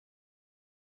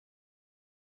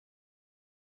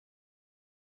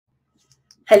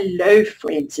Hello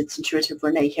friends, it's Intuitive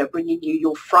Rene here bringing you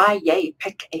your FriYay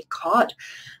Pick a card.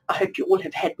 I hope you all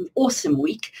have had an awesome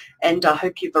week and I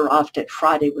hope you've arrived at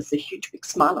Friday with a huge big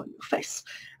smile on your face.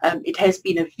 It has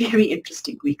been a very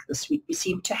interesting week this week. We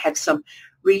seem to have some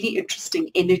really interesting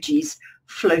energies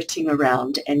floating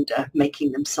around and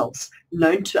making themselves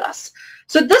known to us.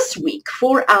 So this week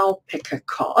for our Pick a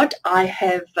card, I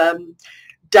have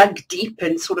dug deep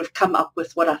and sort of come up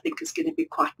with what I think is going to be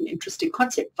quite an interesting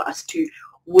concept for us to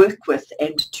work with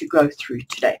and to go through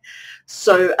today.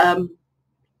 So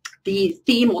the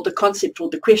theme or the concept or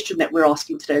the question that we're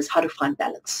asking today is how to find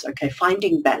balance. Okay,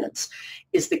 finding balance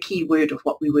is the key word of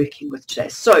what we're working with today.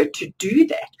 So to do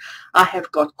that, I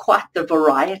have got quite the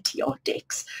variety of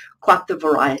decks, quite the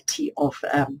variety of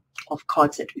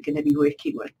cards that we're going to be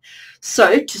working with.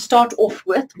 So to start off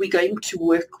with, we're going to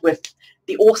work with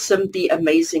the awesome, the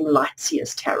amazing Light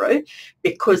Seers Tarot,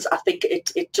 because I think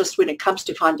it just, when it comes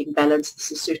to finding balance,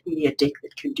 this is certainly a deck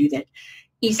that can do that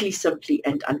easily, simply,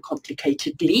 and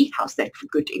uncomplicatedly. How's that for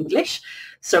good English?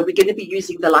 So we're going to be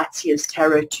using the Light Seers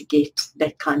Tarot to get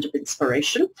that kind of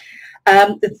inspiration.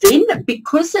 Then,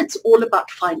 because it's all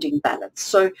about finding balance,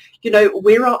 so, you know,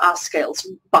 where are our scales?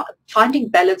 But finding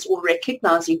balance or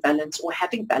recognizing balance or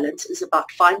having balance is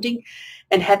about finding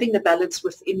and having the balance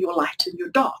within your light and your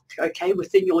dark, okay,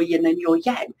 within your yin and your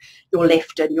yang, your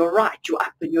left and your right, your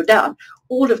up and your down,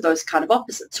 all of those kind of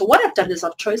opposites. So what I've done is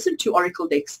I've chosen two oracle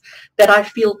decks that I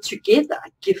feel together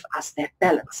give us that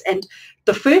balance. And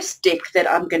the first deck that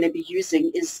I'm going to be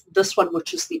using is this one,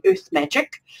 which is the Earth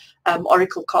Magic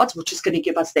oracle cards, which is going to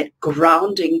give us that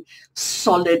grounding,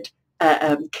 solid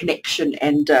connection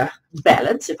and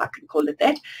balance, if I can call it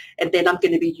that. And then I'm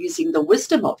going to be using the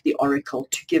wisdom of the oracle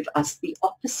to give us the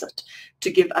opposite,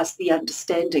 to give us the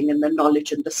understanding and the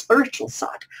knowledge and the spiritual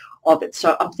side of it.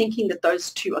 So I'm thinking that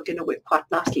those two are going to work quite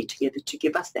nicely together to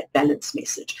give us that balance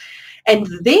message. And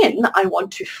then I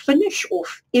want to finish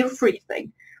off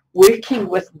everything working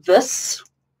with this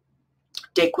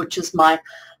deck, which is my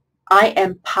I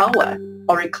Am Power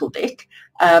oracle deck,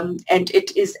 and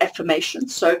it is affirmation.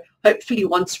 So hopefully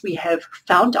once we have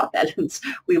found our balance,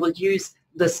 we will use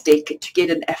this deck to get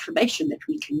an affirmation that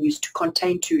we can use to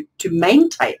contain, to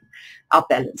maintain our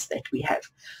balance that we have.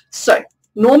 So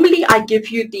normally I give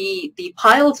you the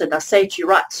piles and I say to you,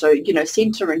 right, so, you know,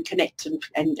 center and connect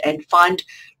and find,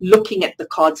 looking at the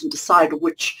cards and decide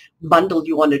which bundle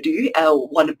you want to do,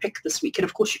 want to pick this week. And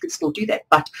of course you can still do that,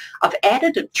 but I've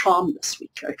added a charm this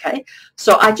week, okay?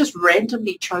 So I just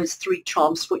randomly chose 3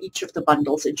 charms for each of the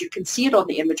bundles, and you can see it on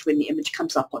the image when the image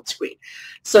comes up on screen.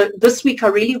 So this week I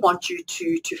really want you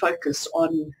to focus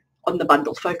on the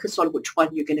bundle, focus on which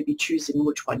one you're going to be choosing,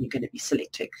 which one you're going to be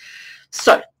selecting.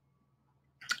 So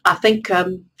I think,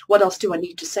 what else do I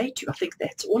need to say to you? I think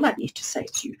that's all I need to say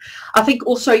to you. I think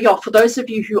also, yeah, for those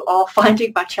of you who are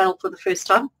finding my channel for the first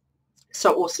time,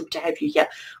 so awesome to have you here.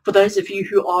 For those of you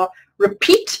who are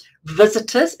repeat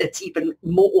visitors, it's even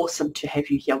more awesome to have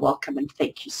you here. Welcome and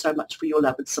thank you so much for your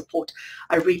love and support.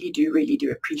 I really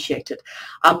do appreciate it.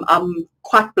 I'm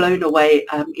quite blown away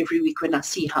every week when I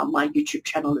see how my YouTube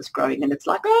channel is growing, and it's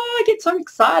like, oh, I get so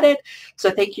excited.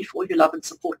 So thank you for all your love and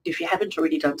support. If you haven't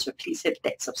already done so, please hit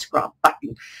that subscribe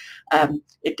button.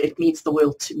 It means the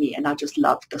world to me, and I just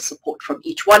love the support from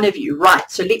each one of you.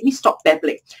 Right, so let me stop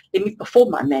babbling. Let me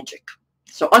perform my magic.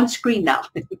 So on screen now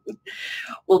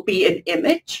will be an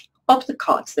image of the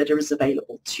cards that are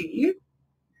available to you.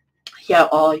 Here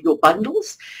are your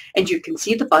bundles, and you can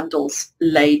see the bundles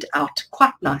laid out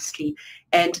quite nicely,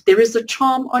 and there is a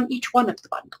charm on each one of the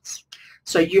bundles.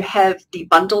 So you have the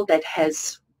bundle that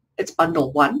has, it's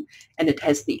bundle 1, and it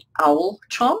has the owl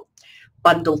charm.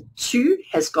 Bundle 2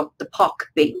 has got the park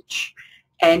bench,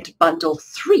 and bundle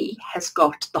 3 has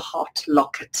got the heart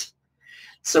locket.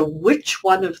 So which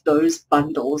one of those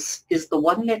bundles is the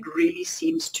one that really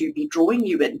seems to be drawing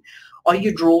you in? Are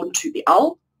you drawn to the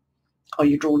owl? Are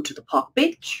you drawn to the park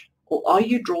bench? Or are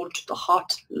you drawn to the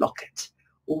heart locket?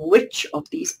 Which of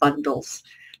these bundles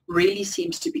really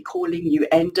seems to be calling you?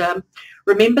 And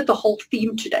remember, the whole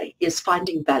theme today is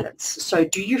finding balance. So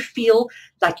do you feel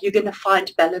like you're going to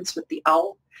find balance with the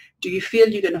owl? Do you feel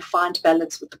you're going to find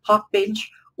balance with the park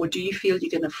bench? Or do you feel you're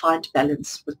going to find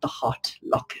balance with the heart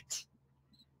locket?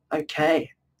 Okay,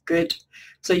 good.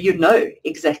 So you know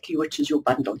exactly which is your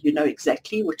bundle. You know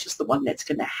exactly which is the one that's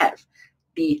going to have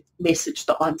the message,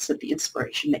 the answer, the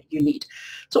inspiration that you need.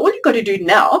 So all you've got to do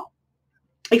now,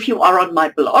 if you are on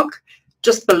my blog,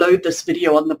 just below this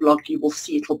video on the blog, you will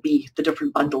see it'll be the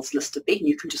different bundles listed there, and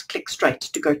you can just click straight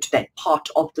to go to that part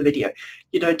of the video.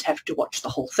 You don't have to watch the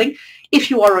whole thing.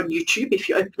 If you are on YouTube, if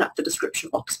you open up the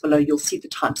description box below, you'll see the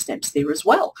timestamps there as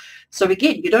well. So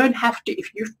again, you don't have to,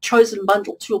 if you've chosen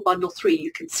bundle 2 or bundle 3,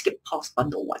 you can skip past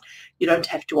bundle 1. You don't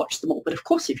have to watch them all. But of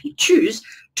course, if you choose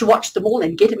to watch them all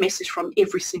and get a message from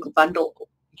every single bundle,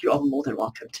 you are more than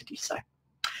welcome to do so.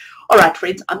 All right,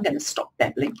 friends, I'm going to stop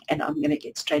babbling and I'm going to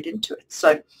get straight into it.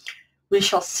 So we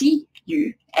shall see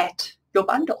you at your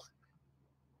bundle.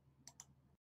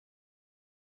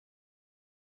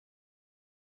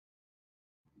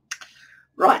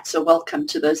 Right, so welcome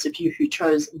to those of you who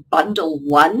chose bundle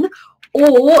 1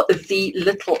 or the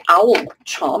little owl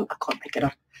charm. I can't pick it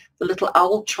up. The little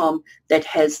owl charm that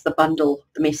has the bundle,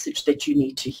 the message that you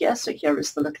need to hear. So here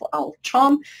is the little owl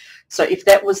charm. So if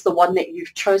that was the one that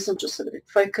you've chosen, just so that it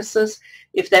focuses,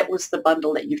 if that was the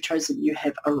bundle that you've chosen, you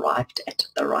have arrived at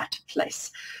the right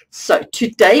place. So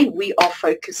today we are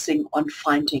focusing on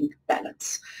finding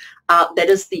balance. That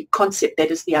is the concept,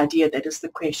 that is the idea, that is the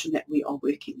question that we are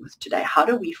working with today. How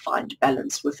do we find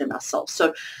balance within ourselves?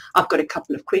 So I've got a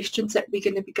couple of questions that we're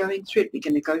going to be going through. We're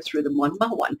going to go through them one by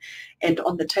one. And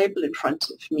on the table in front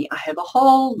of me, I have a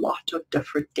whole lot of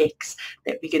different decks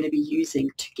that we're going to be using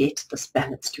to get this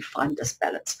balance, to find this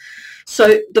balance.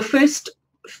 So the first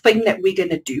thing that we're going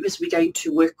to do is we're going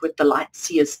to work with the Light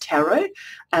Seers Tarot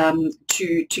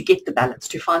to get the balance,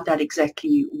 to find out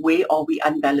exactly where are we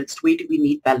unbalanced, where do we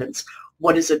need balance,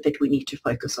 what is it that we need to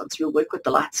focus on. So we'll work with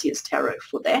the Light Seers Tarot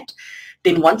for that.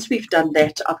 Then once we've done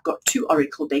that, I've got 2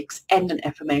 oracle decks and an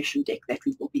affirmation deck that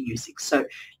we will be using. So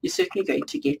you're certainly going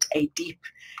to get a deep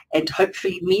and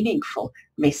hopefully meaningful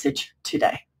message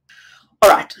today. All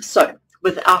right, so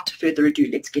without further ado,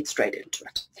 let's get straight into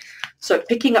it. So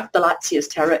picking up the Light Seers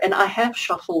Tarot, and I have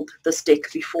shuffled this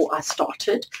deck before I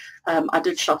started. I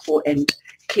did shuffle and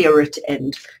clear it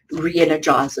and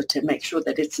re-energize it and make sure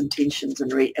that its intentions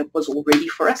and it was all ready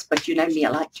for us. But you know me,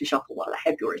 I like to shuffle while I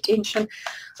have your attention.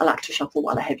 I like to shuffle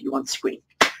while I have you on screen.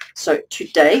 So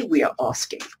today we are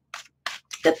asking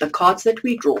that the cards that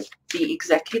we draw be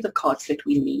exactly the cards that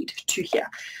we need to hear.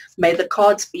 May the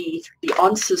cards be the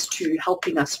answers to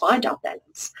helping us find our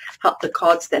balance. The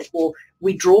cards that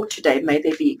we draw today, may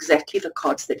they be exactly the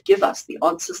cards that give us the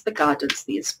answers, the guidance,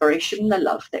 the inspiration, and the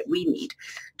love that we need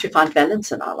to find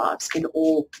balance in our lives in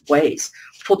all ways,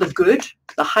 for the good,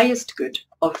 the highest good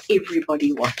of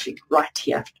everybody watching right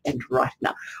here and right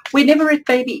now. Whenever it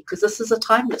may be, because this is a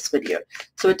timeless video.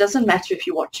 So it doesn't matter if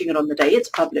you're watching it on the day it's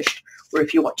published or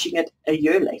if you're watching it a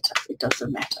year later. It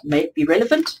doesn't matter. May it be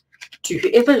relevant to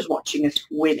whoever is watching it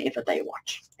whenever they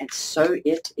watch. And so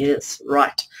it is.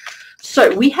 Right.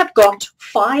 So we have got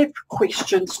 5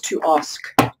 questions to ask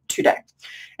today.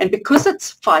 And because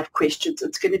it's 5 questions,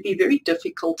 it's going to be very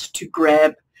difficult to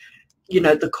grab,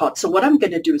 the cards. So what I'm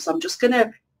going to do is I'm just going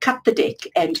to cut the deck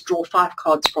and draw 5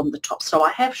 cards from the top. So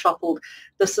I have shuffled.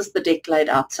 This is the deck laid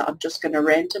out. So I'm just going to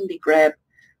randomly grab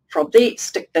from there,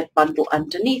 stick that bundle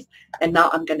underneath, and now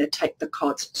I'm going to take the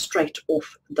cards straight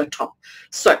off the top.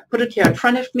 So put it here in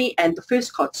front of me, and the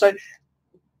first card. So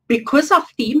because our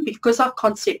theme, because our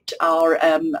concept, our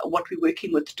what we're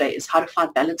working with today is how to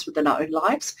find balance within our own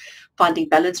lives, finding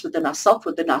balance within ourselves,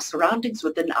 within our surroundings,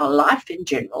 within our life in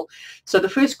general. So the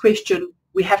first question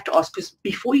we have to ask is,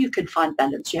 before you can find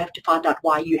balance, you have to find out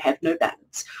why you have no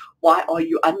balance. Why are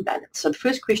you unbalanced? So the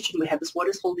first question we have is, what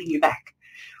is holding you back?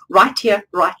 Right here,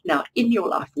 right now, in your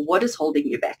life, what is holding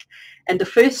you back? And the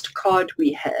first card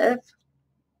we have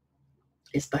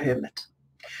is the Hermit.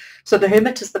 So the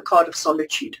Hermit is the card of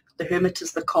solitude. The Hermit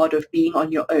is the card of being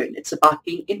on your own. It's about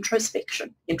being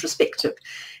introspective.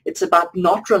 It's about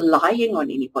not relying on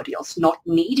anybody else, not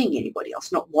needing anybody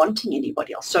else, not wanting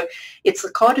anybody else. So it's the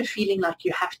card of feeling like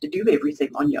you have to do everything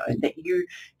on your own, that you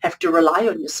have to rely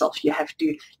on yourself. You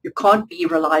can't be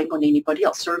relying on anybody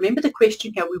else. So remember the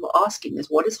question here we were asking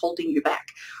is, what is holding you back?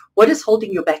 What is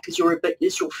holding you back is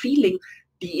your feeling,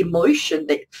 the emotion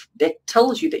that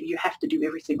tells you that you have to do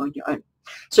everything on your own.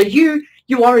 So you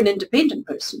are an independent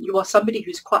person. You are somebody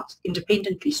who's quite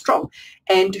independently strong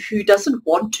and who doesn't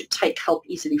want to take help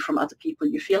easily from other people.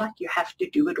 You feel like you have to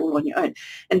do it all on your own.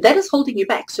 And that is holding you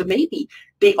back. So maybe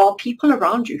there are people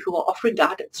around you who are offering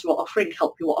guidance, who are offering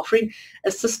help, who are offering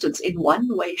assistance in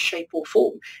one way, shape, or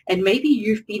form. And maybe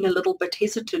you've been a little bit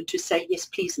hesitant to say yes,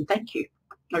 please, and thank you.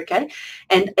 Okay,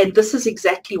 and this is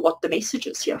exactly what the message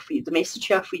is here for you. The message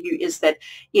here for you is that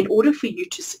in order for you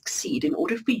to succeed, in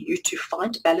order for you to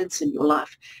find balance in your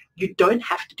life, you don't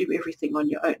have to do everything on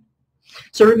your own.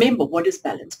 So remember, what is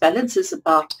balance? Balance is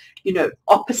about,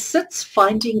 opposites,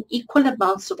 finding equal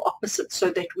amounts of opposites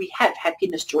so that we have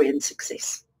happiness, joy, and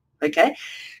success. Okay?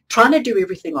 Trying to do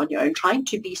everything on your own, trying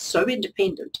to be so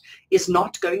independent is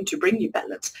not going to bring you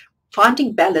balance.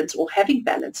 Finding balance or having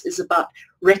balance is about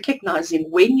recognizing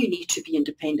when you need to be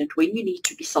independent, when you need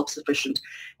to be self-sufficient,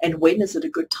 and when is it a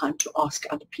good time to ask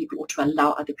other people or to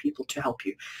allow other people to help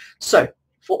you. So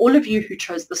for all of you who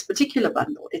chose this particular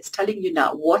bundle, it's telling you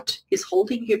now what is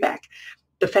holding you back.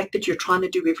 The fact that you're trying to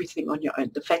do everything on your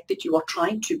own, the fact that you are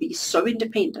trying to be so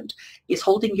independent is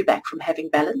holding you back from having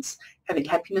balance, having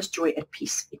happiness, joy, and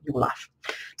peace in your life.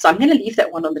 So I'm going to leave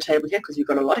that one on the table here because we've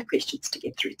got a lot of questions to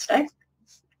get through today.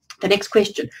 The next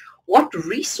question, what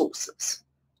resources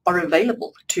are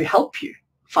available to help you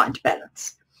find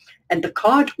balance? And the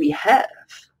card we have,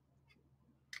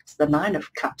 it's the Nine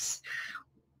of Cups.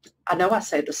 I know I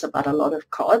say this about a lot of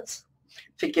cards,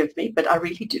 forgive me, but I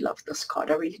really do love this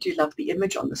card. I really do love the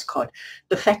image on this card.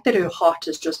 The fact that her heart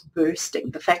is just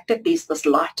bursting, the fact that there's this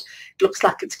light, it looks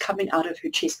like it's coming out of her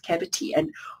chest cavity,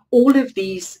 and all of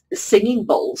these singing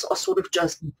bowls are sort of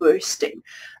just bursting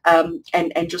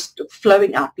and just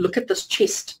flowing out. Look at this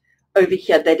chest over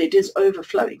here, that it is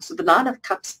overflowing. So the Nine of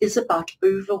Cups is about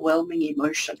overwhelming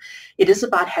emotion. It is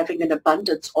about having an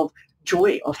abundance of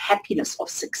joy, of happiness, of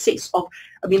success,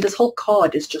 this whole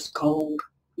card is just gold.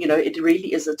 It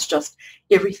really is. It's just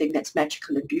everything that's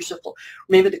magical and beautiful.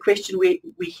 Remember, the question we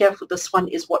have for this one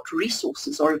is what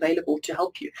resources are available to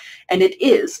help you? And it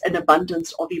is an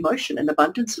abundance of emotion, an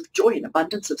abundance of joy, an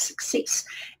abundance of success.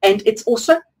 And it's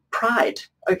also pride,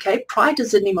 okay? Pride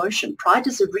is an emotion. Pride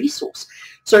is a resource.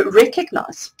 So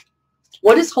recognize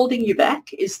what is holding you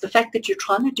back is the fact that you're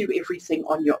trying to do everything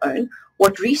on your own.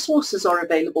 What resources are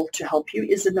available to help you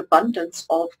is an abundance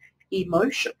of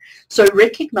emotion. So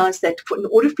recognize that in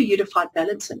order for you to find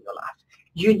balance in your life,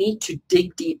 you need to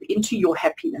dig deep into your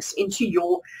happiness, into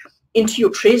your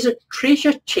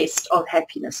treasure chest of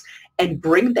happiness, and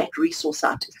bring that resource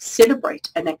out. Celebrate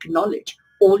and acknowledge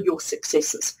all your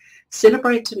successes.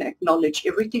 Celebrate and acknowledge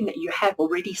everything that you have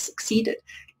already succeeded,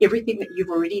 everything that you've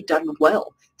already done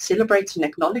well. Celebrate and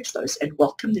acknowledge those and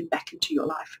welcome them back into your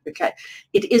life, okay?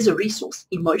 It is a resource.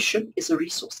 Emotion is a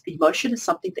resource. Emotion is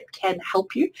something that can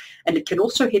help you, and it can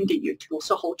also hinder you. It can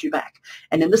also hold you back.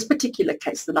 And in this particular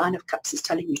case, the Nine of Cups is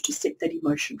telling you to set that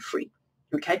emotion free,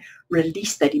 okay?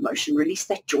 Release that emotion, release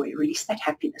that joy, release that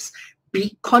happiness.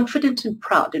 Be confident and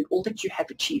proud in all that you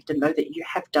have achieved and know that you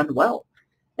have done well.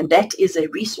 And that is a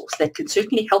resource that can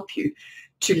certainly help you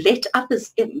to let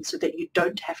others in so that you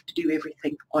don't have to do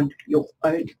everything on your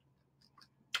own.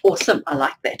 Awesome. I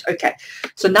like that. Okay.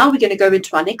 So now we're going to go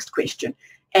into our next question.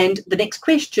 And the next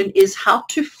question is how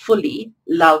to fully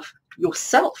love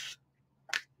yourself.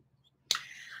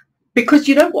 Because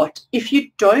you know what? If you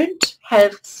don't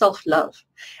have self-love,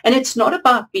 and it's not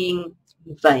about being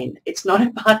vain, it's not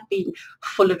about being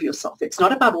full of yourself, it's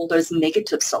not about all those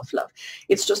negative self-love,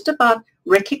 it's just about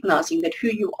recognizing that who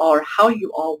you are, how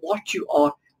you are, what you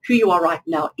are, who you are right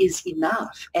now is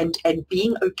enough, and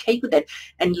being okay with that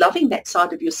and loving that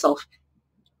side of yourself,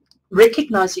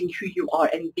 recognizing who you are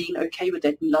and being okay with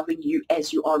that and loving you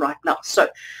as you are right now. So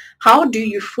how do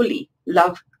you fully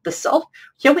love the self?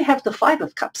 Here we have the Five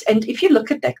of Cups, and if you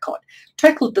look at that card,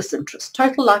 total disinterest,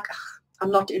 total like, I'm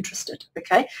not interested,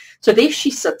 okay? So there she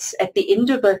sits at the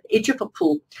edge of a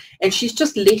pool, and she's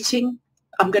just letting,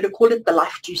 I'm going to call it the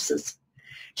life juices.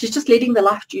 She's just letting the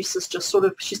life juices just sort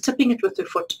of, she's tipping it with her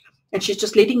foot, and she's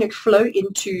just letting it flow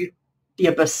into the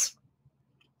abyss.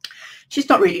 She's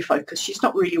not really focused. She's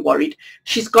not really worried.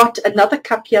 She's got another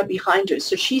cup here behind her.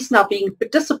 So she's now being a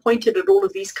bit disappointed at all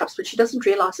of these cups, but she doesn't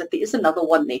realize that there is another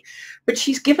one there. But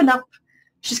she's given up.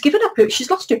 She's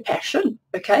lost her passion,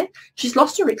 okay? She's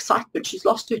lost her excitement. She's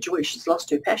lost her joy. She's lost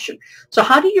her passion. So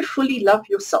how do you fully love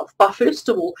yourself? By first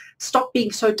of all, stop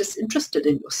being so disinterested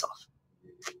in yourself.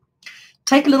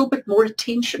 Take a little bit more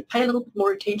attention. Pay a little bit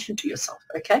more attention to yourself,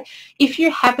 okay? If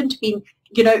you haven't been,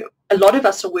 a lot of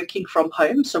us are working from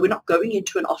home, so we're not going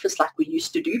into an office like we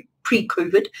used to do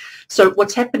pre-COVID. So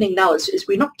what's happening now is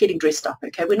we're not getting dressed up,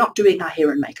 okay? We're not doing our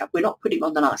hair and makeup. We're not putting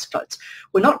on the nice clothes.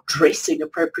 We're not dressing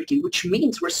appropriately, which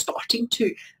means we're starting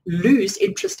to lose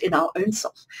interest in our own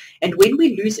self. And when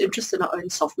we lose interest in our own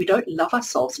self, we don't love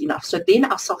ourselves enough. So then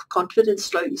our self-confidence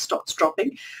slowly starts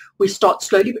dropping. We start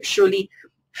slowly but surely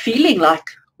feeling like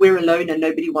we're alone and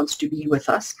nobody wants to be with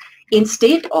us,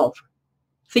 instead of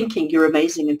thinking you're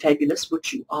amazing and fabulous,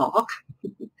 which you are.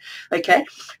 Okay,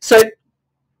 so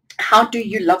how do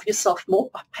you love yourself more?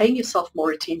 By paying yourself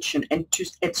more attention and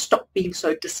stop being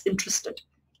so disinterested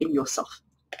in yourself.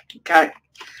 Okay,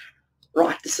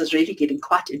 Right, this is really getting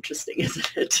quite interesting,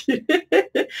 isn't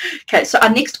it? Okay, so our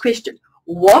next question,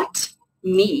 what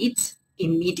needs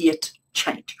immediate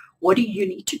change? What do you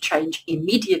need to change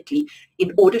immediately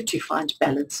in order to find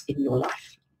balance in your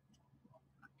life?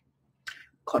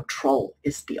 Control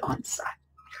is the answer.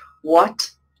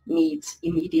 What needs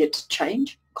immediate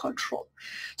change? Control.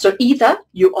 So either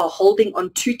you are holding on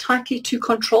too tightly to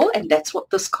control, and that's what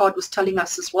this card was telling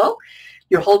us as well.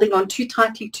 You're holding on too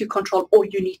tightly to control, or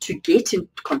you need to get in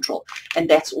control. And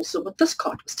that's also what this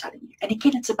card was telling you. And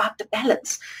again, it's about the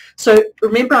balance. So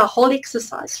remember our whole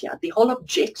exercise here, the whole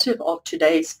objective of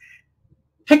today's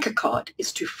pick a card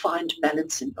is to find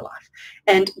balance in your life.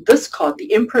 And this card,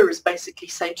 the Emperor, is basically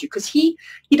saying to you, because he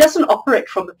doesn't operate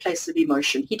from a place of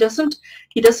emotion. He doesn't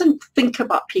think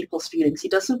about people's feelings. He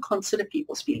doesn't consider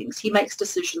people's feelings. He makes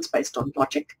decisions based on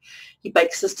logic. He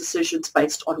makes his decisions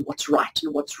based on what's right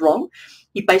and what's wrong.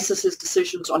 He bases his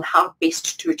decisions on how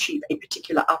best to achieve a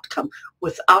particular outcome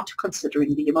without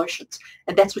considering the emotions.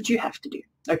 And that's what you have to do.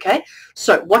 Okay?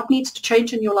 So what needs to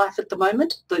change in your life at the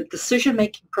moment? The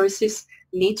decision-making process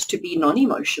needs to be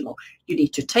non-emotional. You need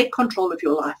to take control of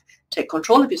your life, take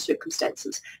control of your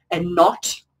circumstances, and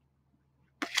not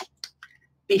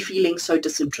be feeling so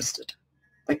disinterested.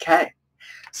 Okay?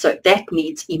 So that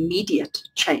needs immediate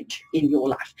change in your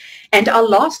life. And our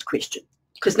last question,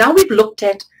 because now we've looked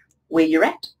at where you're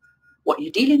at, what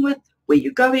you're dealing with, where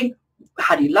you're going,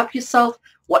 how do you love yourself,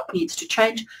 what needs to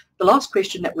change. The last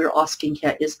question that we're asking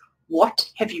here is,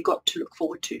 what have you got to look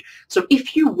forward to? So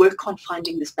if you work on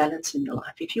finding this balance in your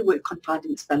life, if you work on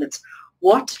finding this balance,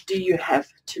 what do you have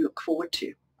to look forward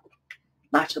to?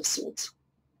 Knight of Swords.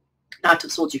 Knight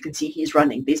of Swords, you can see he's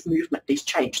running. There's movement, there's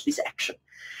change, there's action.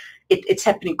 It's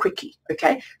happening quickly,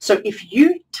 okay? So if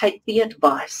you take the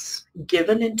advice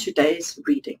given in today's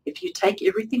reading, if you take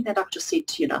everything that I've just said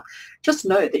to you now, just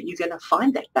know that you're going to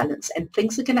find that balance and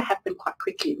things are going to happen quite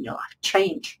quickly in your life.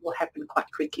 Change will happen quite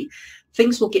quickly.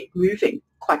 Things will get moving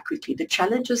quite quickly. The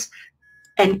challenges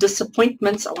and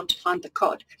disappointments, I want to find the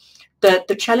card,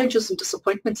 the challenges and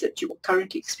disappointments that you are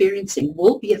currently experiencing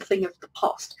will be a thing of the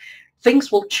past.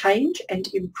 Things will change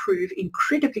and improve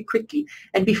incredibly quickly.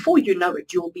 And before you know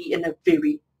it, you'll be in a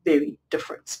very, very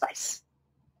different space.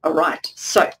 All right.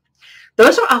 So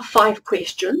those are our 5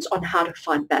 questions on how to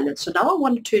find balance. So now I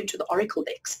want to turn to the Oracle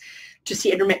decks to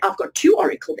see. And remember, I've got 2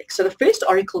 Oracle decks. So the first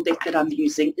Oracle deck that I'm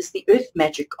using is the Earth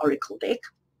Magic Oracle deck.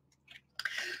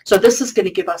 So this is going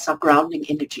to give us our grounding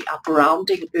energy, our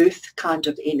grounding earth kind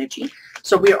of energy.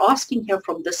 So we're asking here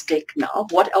from this deck now,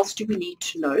 what else do we need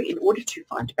to know in order to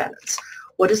find balance?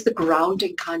 What is the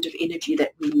grounding kind of energy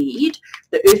that we need,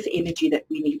 the earth energy that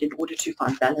we need in order to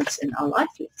find balance in our life?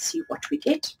 Let's see what we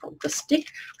get from this deck.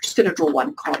 I'm just going to draw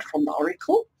 1 card from the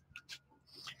Oracle.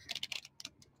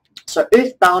 So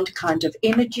earthbound kind of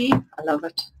energy. I love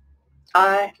it.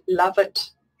 I love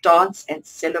it. Dance and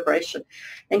celebration.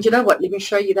 And you know what? Let me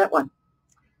show you that one.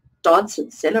 Dance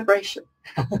and celebration.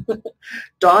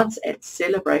 Dance and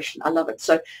celebration. I love it.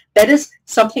 So that is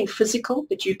something physical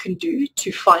that you can do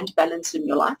to find balance in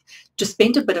your life. To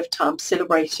spend a bit of time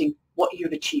celebrating what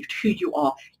you've achieved, who you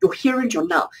are, your here and your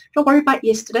now. Don't worry about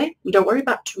yesterday. Don't worry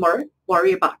about tomorrow.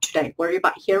 Worry about today. Worry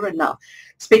about here and now.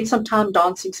 Spend some time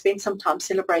dancing. Spend some time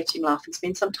celebrating life. And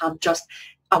spend some time just,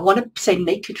 I want to say,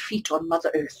 naked feet on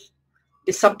Mother Earth.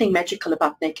 There's something magical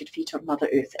about naked feet on Mother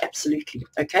Earth, absolutely.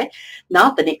 Okay, now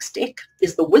the next deck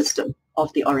is the wisdom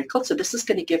of the Oracle. So this is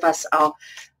going to give us our,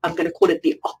 I'm going to call it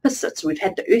the opposite. So we've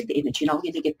had the earth energy, now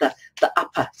we're going to get the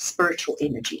upper spiritual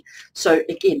energy. So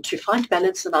again, to find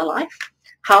balance in our life,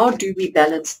 how do we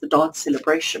balance the dance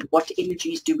celebration? What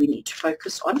energies do we need to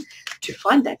focus on to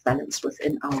find that balance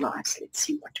within our lives? Let's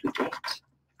see what we get.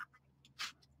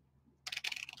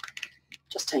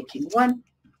 Just taking 1.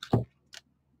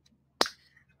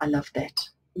 I love that.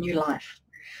 New life.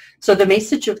 So the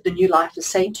message of the new life is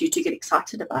saying to you to get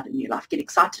excited about a new life, get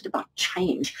excited about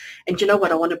change. And you know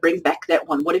what? I want to bring back that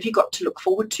one. What have you got to look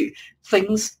forward to?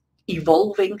 Things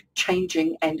evolving,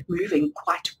 changing, and moving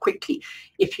quite quickly.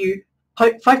 If you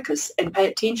focus and pay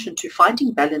attention to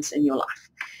finding balance in your life,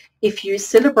 if you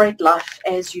celebrate life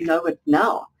as you know it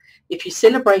now, if you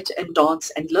celebrate and dance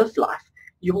and live life,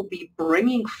 you will be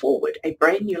bringing forward a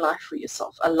brand new life for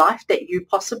yourself, a life that you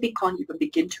possibly can't even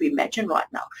begin to imagine right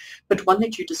now, but one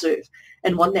that you deserve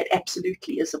and one that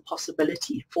absolutely is a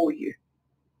possibility for you.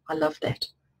 I love that.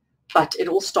 But it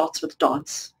all starts with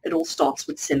dance. It all starts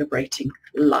with celebrating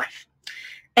life.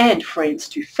 And friends,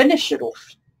 to finish it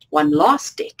off, one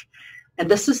last deck. And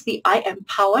this is the I Am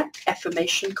Power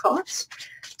Affirmation cards.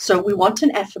 So we want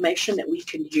an affirmation that we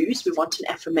can use. We want an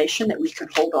affirmation that we can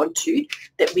hold on to,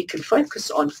 that we can focus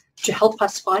on to help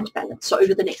us find balance. So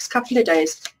over the next couple of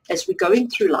days, as we're going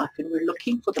through life and we're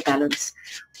looking for the balance,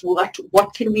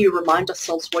 what can we remind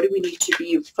ourselves? What do we need to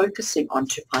be focusing on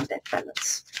to find that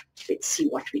balance? Let's see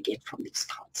what we get from these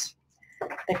cards.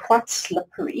 They're quite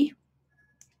slippery.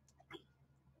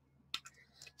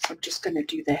 So I'm just going to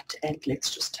do that, and let's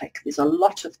just take, there's a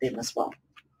lot of them as well.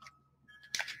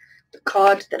 The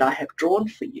card that I have drawn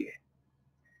for you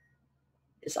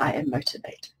is I am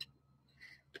motivated.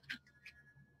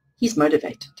 He's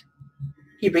motivated.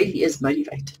 He really is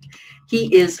motivated.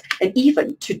 He is, and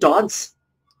even to dance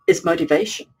is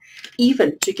motivation.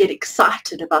 Even to get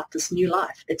excited about this new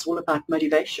life, it's all about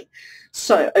motivation.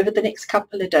 So over the next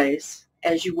couple of days,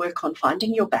 as you work on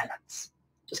finding your balance,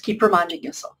 just keep reminding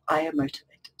yourself, I am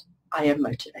motivated. I am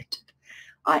motivated.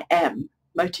 I am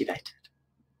motivated.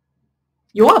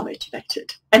 You are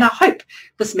motivated. And I hope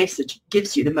this message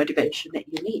gives you the motivation that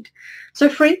you need. So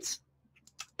friends,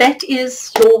 that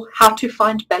is your how to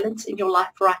find balance in your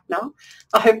life right now.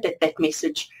 I hope that that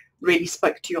message really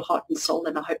spoke to your heart and soul,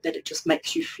 and I hope that it just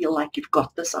makes you feel like you've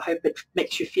got this. I hope it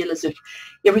makes you feel as if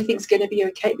everything's going to be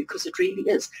okay, because it really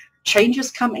is. Change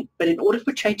is coming, but in order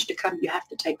for change to come, you have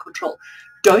to take control.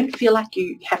 Don't feel like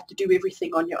you have to do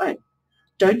everything on your own.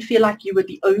 Don't feel like you are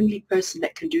the only person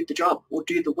that can do the job or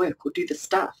do the work or do the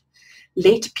stuff.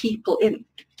 Let people in.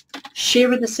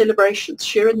 Share in the celebrations,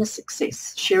 share in the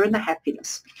success, share in the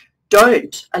happiness.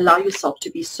 Don't allow yourself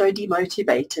to be so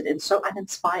demotivated and so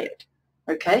uninspired.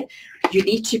 Okay? You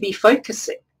need to be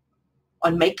focusing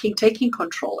on taking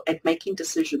control and making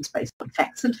decisions based on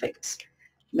facts and figures.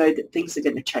 Know that things are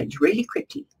going to change really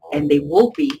quickly, and there will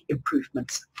be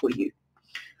improvements for you.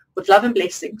 With love and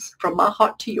blessings from my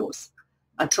heart to yours.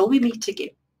 Until we meet again,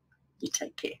 you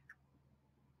take care.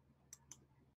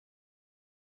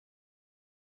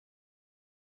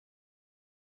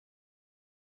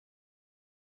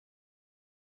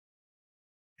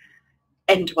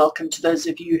 And welcome to those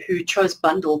of you who chose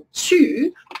bundle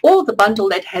 2, or the bundle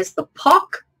that has the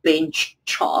park bench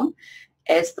charm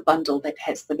as the bundle that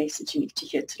has the message you need to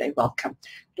hear today. Welcome.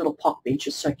 Little park bench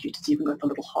is so cute. It's even got the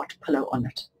little heart pillow on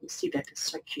it. You see, that is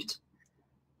so cute.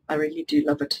 I really do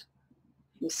love it.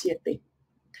 You see it there.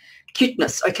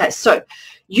 Cuteness. Okay, so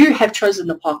you have chosen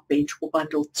the park bench or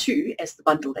bundle 2 as the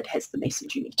bundle that has the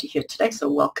message you need to hear today. So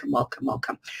welcome, welcome,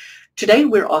 welcome. Today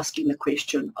we're asking the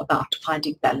question about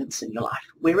finding balance in your life.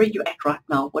 Where are you at right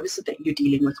now? What is it that you're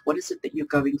dealing with? What is it that you're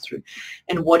going through?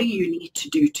 And what do you need to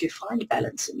do to find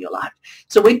balance in your life?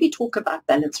 So when we talk about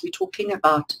balance, we're talking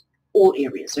about all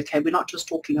areas, okay? We're not just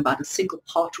talking about a single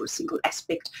part or a single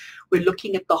aspect. We're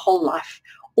looking at the whole life.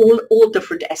 All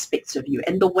different aspects of you.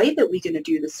 And the way that we're going to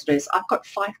do this today is I've got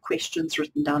 5 questions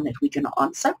written down that we're going to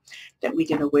answer, that we're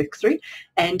going to work through.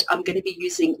 And I'm going to be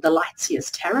using the Light Seers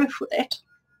Tarot for that.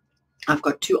 I've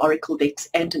got 2 oracle decks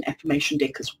and an affirmation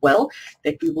deck as well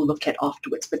that we will look at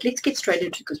afterwards. But let's get straight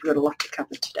into it, because we've got a lot to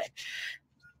cover today.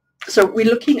 So we're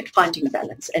looking at finding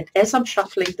balance. And as I'm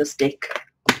shuffling this deck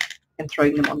and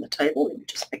throwing them on the table, let me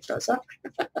just pick those up.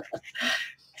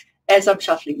 As I'm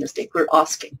shuffling this deck, we're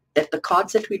asking that the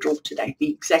cards that we draw today be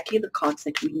exactly the cards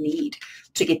that we need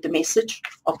to get the message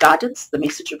of guidance, the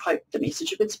message of hope, the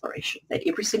message of inspiration that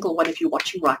every single one of you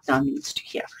watching right now needs to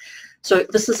hear. So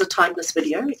this is a timeless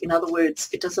video. In other words,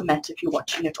 it doesn't matter if you're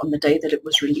watching it on the day that it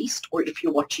was released, or if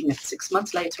you're watching it 6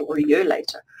 months later or a year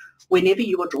later. Whenever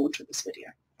you are drawn to this video,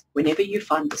 whenever you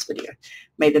find this video,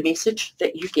 may the message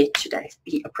that you get today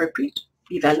be appropriate,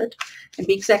 be valid, and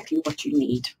be exactly what you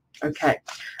need. Okay,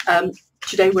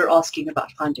 today we're asking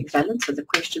about finding balance, and the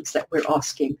questions that we're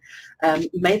asking,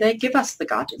 may they give us the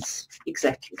guidance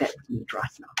exactly that we need right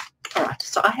now. All right,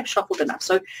 so I have shuffled enough.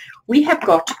 So we have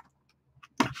got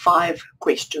 5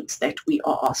 questions that we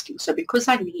are asking. So because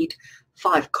I need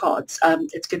 5 cards,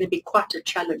 it's going to be quite a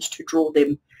challenge to draw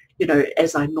them, you know,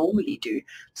 as I normally do.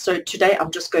 So today I'm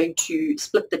just going to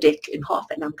split the deck in half,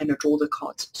 and I'm going to draw the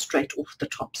cards straight off the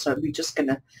top. So we're just going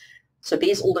to, so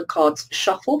there's all the cards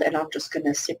shuffled, and I'm just going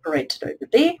to separate it over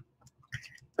there,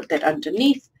 put that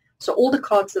underneath. So all the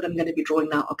cards that I'm going to be drawing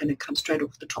now are going to come straight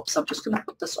off the top. So I'm just going to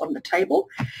put this on the table.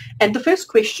 And the first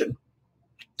question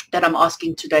that I'm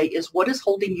asking today is, what is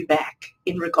holding you back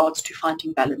in regards to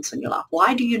finding balance in your life?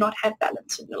 Why do you not have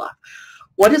balance in your life?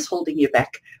 What is holding you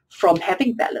back from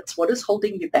having balance? What is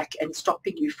holding you back and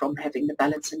stopping you from having the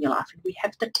balance in your life? And we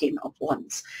have the 10 of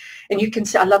Wands. And you can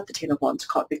see, I love the 10 of Wands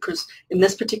card, because in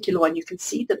this particular one, you can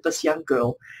see that this young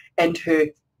girl and her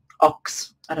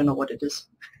ox, I don't know what it is,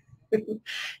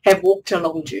 have walked a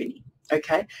long journey,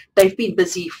 okay? They've been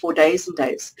busy for days and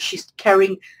days. She's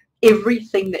carrying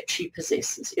Everything that she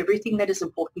possesses, everything that is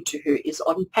important to her is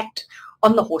packed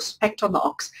on the horse, packed on the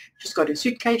ox. She's got her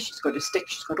suitcase, she's got her stick,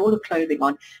 she's got all the clothing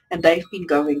on, and they've been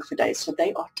going for days. So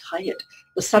they are tired.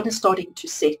 The sun is starting to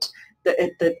set.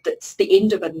 It's the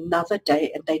end of another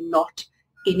day, and they're not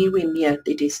anywhere near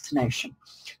their destination.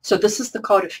 So this is the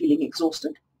card of feeling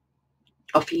exhausted,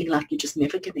 of feeling like you're just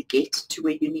never going to get to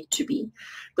where you need to be.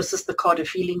 This is the card of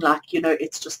feeling like,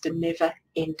 it's just a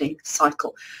never-ending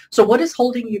cycle. So what is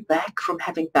holding you back from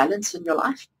having balance in your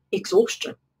life?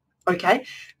 Exhaustion. Okay,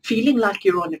 feeling like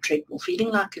you're on a treadmill, feeling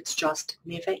like it's just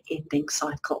never-ending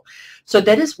cycle. So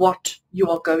that is what you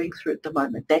are going through at the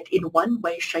moment, that in one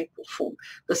way, shape or form,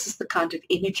 this is the kind of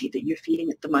energy that you're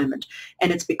feeling at the moment.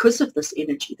 And it's because of this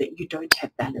energy that you don't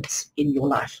have balance in your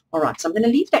life. All right, so I'm going to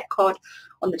leave that card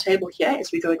on the table here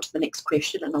as we go into the next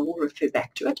question, and I will refer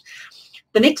back to it.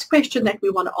 The next question that we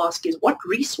want to ask is, what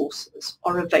resources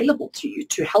are available to you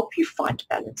to help you find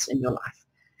balance in your life?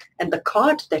 And the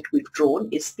card that we've drawn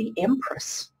is the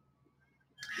Empress.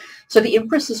 So the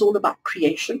Empress is all about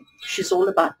creation. She's all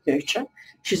about nurture.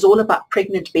 She's all about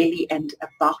pregnant belly and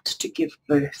about to give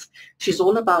birth. She's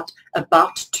all about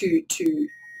to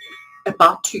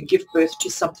give birth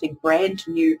to something brand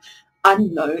new,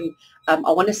 unknown. I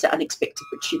want to say unexpected,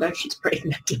 but she knows she's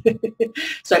pregnant.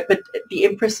 But the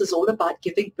Empress is all about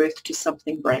giving birth to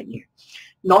something brand new.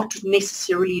 Not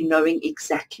necessarily knowing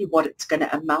exactly what it's going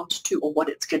to amount to or what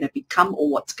it's going to become or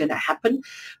what's going to happen,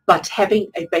 but having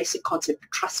a basic concept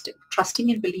of trusting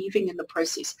and believing in the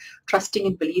process, trusting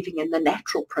and believing in the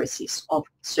natural process of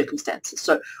circumstances.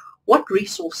 So what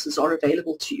resources are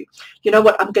available to you? You know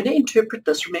what, I'm going to interpret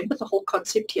this. Remember, the whole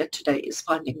concept here today is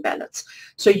finding balance.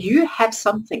 So you have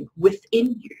something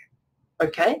within you,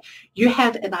 okay? You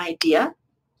have an idea,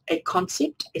 a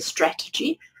concept, a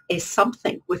strategy, is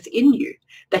something within you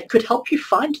that could help you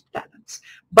find balance,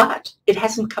 but it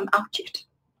hasn't come out yet.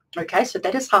 Okay, so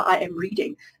that is how I am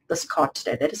reading this card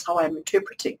today. That is how I am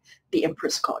interpreting the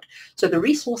Empress card. So the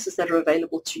resources that are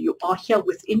available to you are here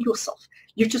within yourself.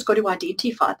 You've just got to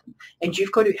identify them, and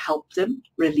you've got to help them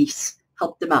release,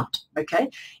 help them out, okay,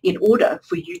 in order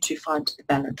for you to find the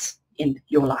balance in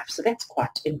your life. So that's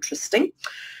quite interesting.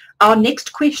 Our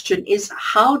next question is,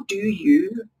 how do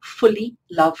you fully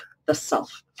love the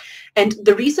self? And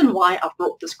the reason why I've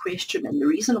brought this question and the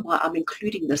reason why I'm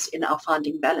including this in our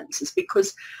finding balance is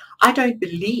because I don't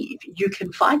believe you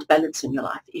can find balance in your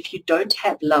life if you don't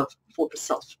have love for the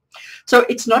self. So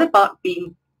it's not about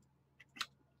being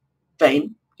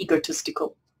vain,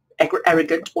 egotistical,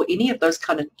 arrogant, or any of those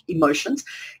kind of emotions.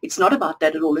 It's not about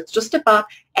that at all. It's just about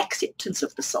acceptance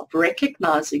of the self,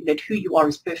 recognizing that who you are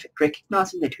is perfect,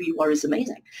 recognizing that who you are is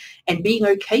amazing, and being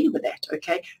okay with that,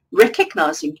 okay?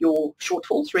 Recognizing your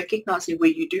shortfalls, recognizing where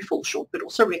you do fall short, but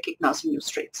also recognizing your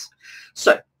strengths.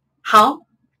 So how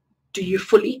do you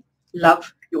fully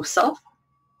love yourself?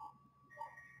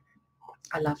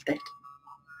 I love that.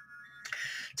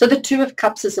 So the Two of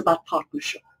Cups is about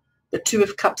partnership. The Two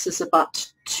of Cups is about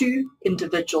two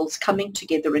individuals coming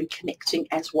together and connecting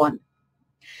as one.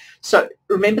 So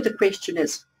remember, the question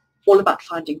is all about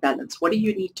finding balance. What do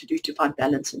you need to do to find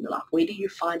balance in your life? Where do you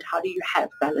find, how do you have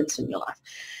balance in your life?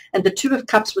 And the Two of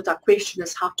Cups with our question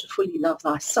is how to fully love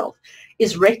thyself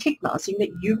is recognizing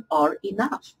that you are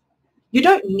enough. You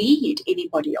don't need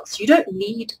anybody else. You don't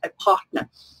need a partner.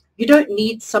 You don't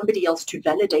need somebody else to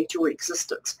validate your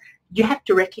existence. You have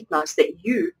to recognize that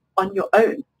you on your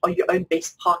own are your own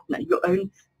best partner, your own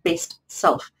best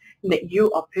self, and that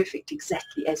you are perfect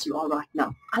exactly as you are right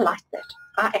now. I like that.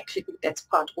 I actually think that's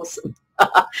quite awesome,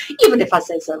 even if I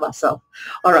say so myself.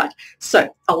 All right, so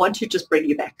I want to just bring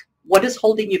you back. What is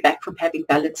holding you back from having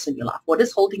balance in your life? What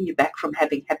is holding you back from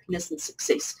having happiness and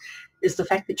success is the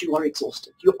fact that you are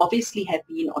exhausted. You obviously have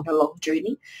been on a long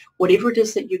journey. Whatever it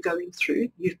is that you're going through,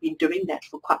 you've been doing that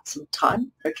for quite some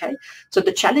time, okay? So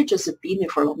the challenges have been there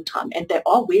for a long time, and they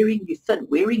are wearing you thin,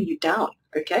 wearing you down,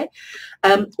 okay?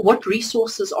 What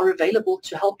resources are available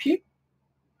to help you?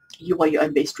 You are your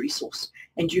own best resource,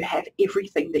 and you have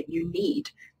everything that you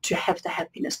need to have the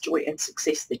happiness, joy, and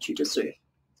success that you deserve,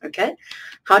 okay?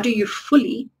 How do you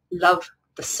fully love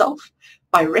the self?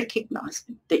 By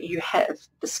recognizing that you have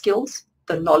the skills,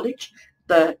 the knowledge,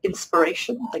 the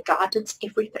inspiration, the guidance,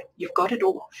 everything. You've got it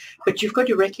all. But you've got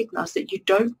to recognize that you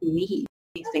don't need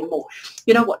anything more.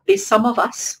 You know what? There's some of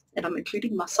us, and I'm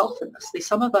including myself in this, there's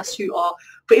some of us who are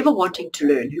forever wanting to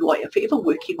learn, who are forever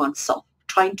working on self,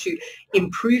 trying to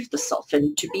improve the self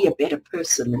and to be a better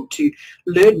person and to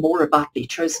learn more about their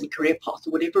chosen career path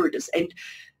or whatever it is. And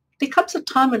there comes a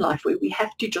time in life where we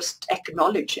have to just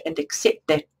acknowledge and accept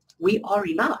that We are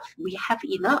enough. We have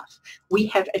enough. We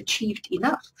have achieved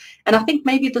enough. And I think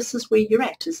maybe this is where you're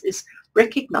at, is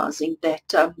recognizing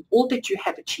that all that you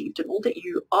have achieved and all that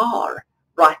you are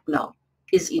right now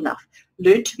is enough.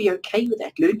 Learn to be okay with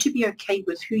that. Learn to be okay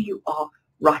with who you are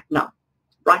right now.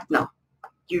 Right now,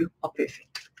 you are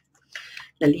perfect.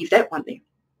 Now leave that one there.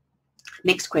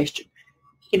 Next question.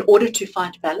 In order to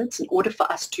find balance, in order for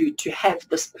us to have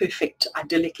this perfect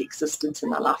idyllic existence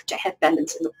in our life, to have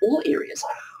balance in all areas,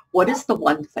 what is the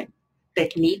one thing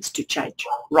that needs to change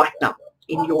right now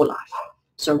in your life?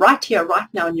 So right here, right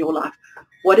now in your life,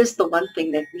 what is the one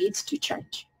thing that needs to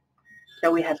change?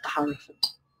 Now we have the Hierophant.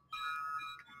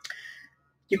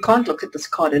 You can't look at this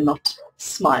card and not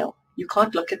smile. You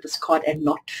can't look at this card and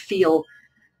not feel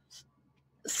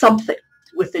something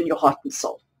within your heart and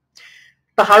soul.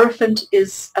 The Hierophant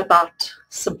is about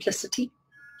simplicity.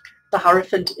 The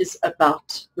Hierophant is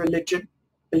about religion,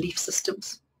 belief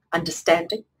systems,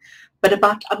 understanding, but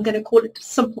about, I'm going to call it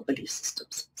simple belief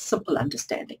systems, simple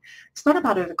understanding. It's not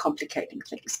about overcomplicating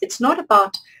things. It's not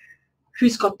about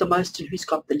who's got the most and who's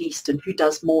got the least and who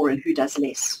does more and who does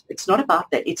less. It's not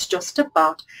about that. It's just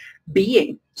about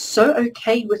being so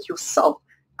okay with yourself,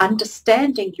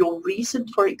 understanding your reason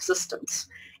for existence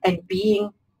and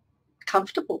being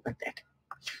comfortable with that.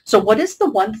 So what is the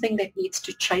one thing that needs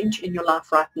to change in your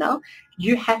life right now?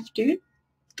 You have to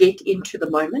get into the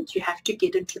moment. You have to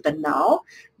get into the now,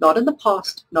 not in the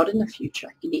past, not in the future.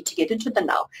 You need to get into the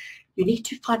now. You need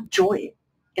to find joy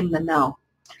in the now.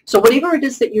 So whatever it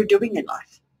is that you're doing in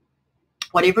life,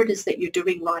 whatever it is that you're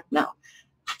doing right now,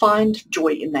 find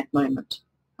joy in that moment,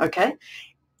 okay?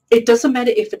 It doesn't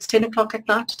matter if it's 10 o'clock at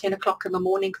night, 10 o'clock in the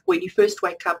morning, when you first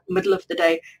wake up, middle of the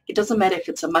day. It doesn't matter if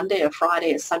it's a Monday, a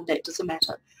Friday, a Sunday. It doesn't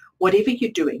matter. Whatever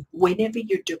you're doing, whenever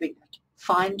you're doing it,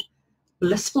 find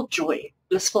blissful joy,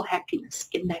 blissful happiness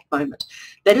in that moment.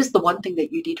 That is the one thing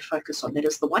that you need to focus on. That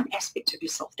is the one aspect of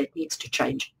yourself that needs to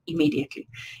change immediately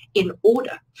in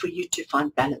order for you to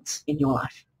find balance in your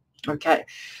life. Okay?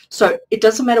 So it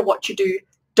doesn't matter what you do.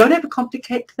 Don't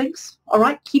overcomplicate things, all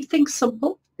right? Keep things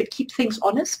simple, but keep things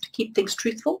honest, keep things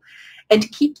truthful,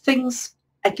 and keep things,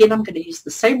 again, I'm going to use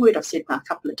the same word I've said now a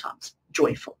couple of times,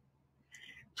 joyful.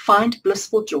 Find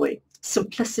blissful joy,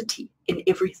 simplicity in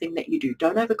everything that you do.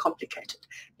 Don't overcomplicate it.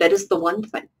 That is the one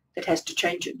thing that has to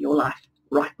change in your life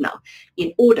right now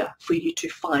in order for you to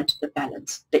find the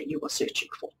balance that you are searching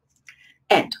for.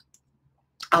 And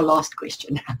our last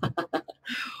question.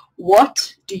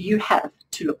 What do you have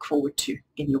to look forward to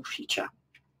in your future?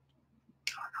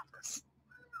 I love this.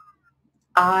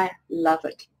 I love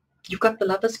it. You've got the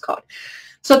Lover's card.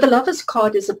 So the Lover's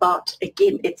card is about,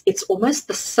 again, it's almost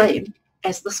the same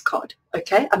as this card,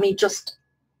 okay? I mean, just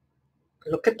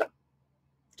look at them.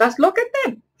 Just look at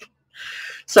them.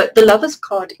 So the Lover's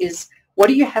card is, what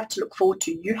do you have to look forward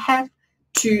to? You have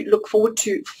to look forward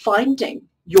to finding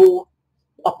your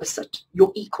opposite,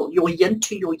 your equal, your yin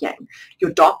to your yang, your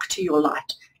dark to your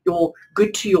light, your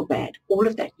good to your bad, all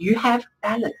of that. You have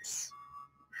balance.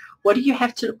 What do you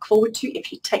have to look forward to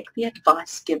if you take the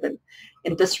advice given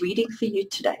in this reading for you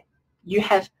today? You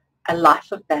have a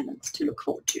life of balance to look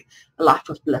forward to, a life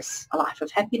of bliss, a life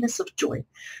of happiness, of joy.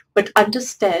 But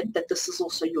understand that this is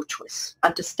also your choice.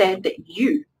 Understand that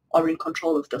you are in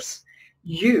control of this.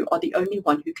 You are the only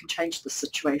one who can change the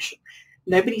situation.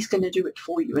 Nobody's going to do it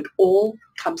for you. It all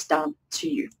comes down to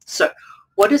you. So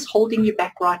what is holding you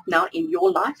back right now in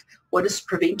your life? What is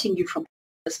preventing you from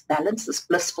this balance, this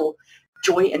blissful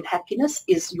joy and happiness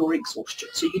is your exhaustion.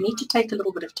 So you need to take a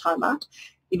little bit of time out.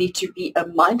 You need to be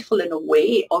mindful and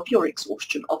aware of your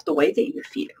exhaustion, of the way that you're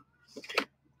feeling.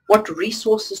 What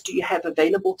resources do you have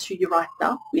available to you right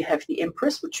now? We have the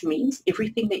Empress, which means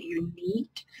everything that you need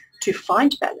to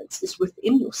find balance is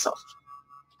within yourself.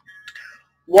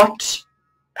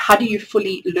 How do you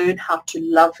fully learn how to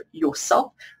love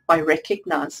yourself? By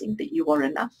recognizing that you are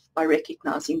enough, by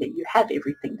recognizing that you have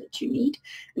everything that you need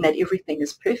and that everything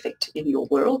is perfect in your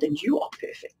world and you are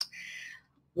perfect.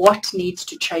 What needs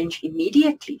to change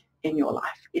immediately in your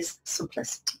life is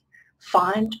simplicity.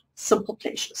 Find simple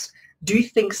pleasures. Do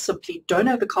things simply. Don't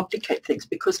overcomplicate things,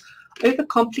 because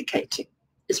overcomplicating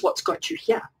is what's got you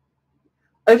here.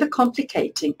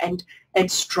 Overcomplicating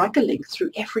and struggling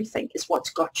through everything is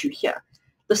what's got you here.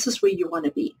 This is where you want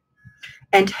to be.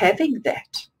 And having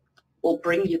that will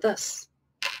bring you this.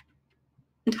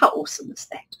 And how awesome is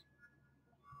that?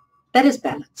 That is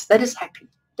balance. That is happy.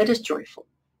 That is joyful.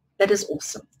 That is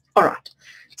awesome. All right.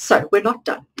 So we're not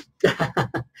done.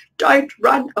 Don't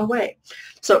run away.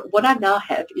 So what I now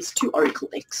have is 2 oracle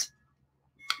decks.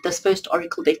 This first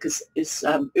oracle deck is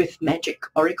Earth Magic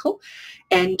Oracle.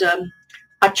 And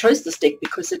I chose this deck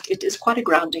because it is quite a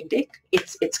grounding deck.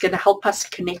 It's going to help us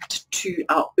connect to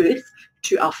our earth,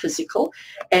 to our physical.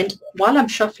 And while I'm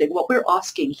shuffling, what we're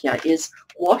asking here is,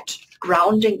 what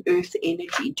grounding earth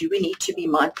energy do we need to be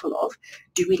mindful of?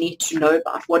 Do we need to know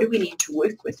about? What do we need to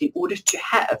work with in order to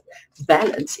have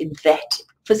balance in that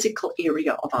physical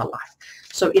area of our life?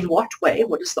 So in what way,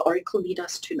 what does the oracle need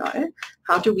us to know?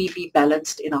 How do we be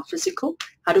balanced in our physical?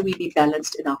 How do we be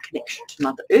balanced in our connection to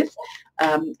Mother Earth?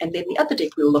 And then the other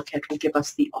deck we'll look at will give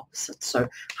us the opposite. So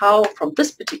how, from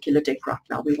this particular deck right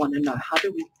now, we want to know, how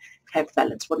do we have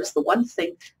balance? What is the one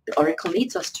thing the oracle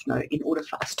needs us to know in order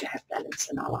for us to have balance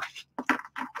in our life?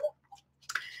 And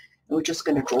we're just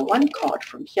going to draw one card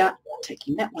from here,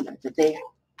 taking that one over there.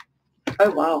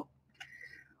 Oh, wow.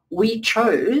 We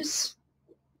chose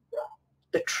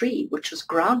the tree, which is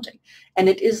grounding, and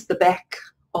it is the back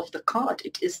of the card.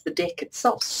 It is the deck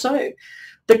itself. So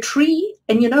the tree,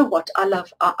 and you know what,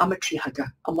 I'm a tree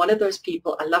hugger. I'm one of those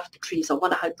people. I love the trees. I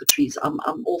want to hug the trees. I'm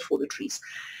all for the trees.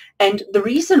 And the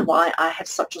reason why I have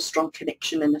such a strong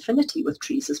connection and affinity with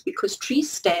trees is because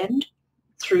trees stand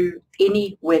through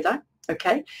any weather,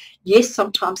 okay? Yes,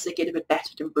 sometimes they get a bit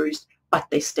battered and bruised, but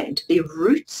they stand. Their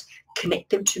roots connect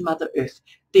them to Mother Earth.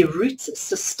 Their roots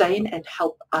sustain and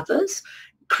help others,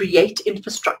 create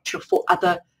infrastructure for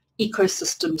other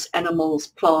ecosystems, animals,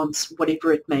 plants,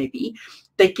 whatever it may be.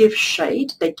 They give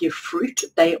shade, they give fruit.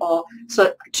 They are,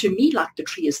 so to me, like the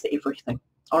tree is the everything.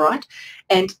 All right.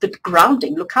 And the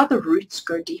grounding, look how the roots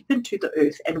go deep into the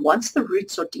earth. And once the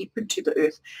roots are deep into the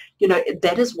earth, you know,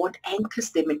 that is what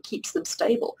anchors them and keeps them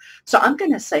stable. So I'm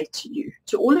going to say to you,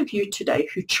 to all of you today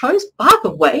who chose, by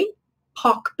the way,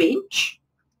 park bench,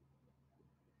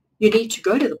 you need to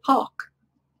go to the park,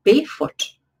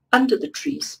 barefoot, under the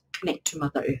trees, connect to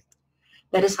Mother Earth.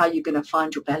 That is how you're going to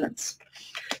find your balance.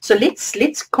 So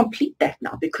let's complete that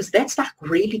now, because that's like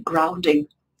really grounding,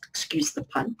 excuse the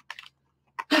pun,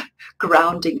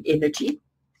 grounding energy.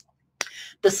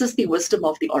 This is the wisdom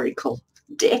of the oracle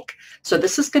deck. So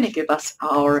this is going to give us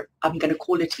our, I'm going to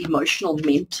call it emotional,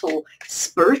 mental,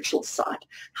 spiritual side.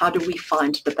 How do we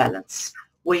find the balance?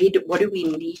 What do we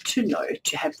need to know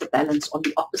to have the balance on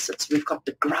the opposites? We've got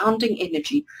the grounding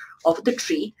energy of the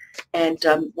tree, and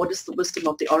what is the wisdom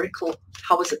of the oracle?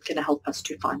 How is it going to help us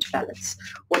to find balance?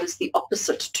 What is the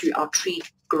opposite to our tree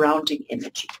grounding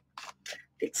energy?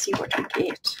 Let's see what we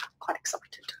get. Quite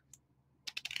excited.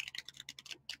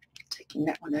 Taking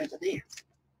that one over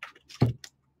there.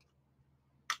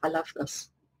 I love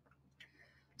this.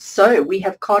 So we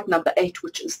have card number 8,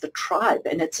 which is the tribe,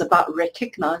 and it's about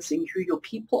recognizing who your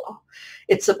people are.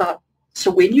 It's about,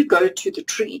 so when you go to the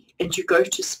tree and you go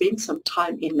to spend some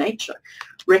time in nature,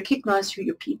 recognize who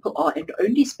your people are and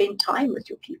only spend time with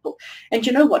your people. And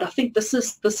you know what? I think this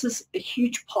is a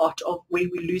huge part of where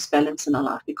we lose balance in our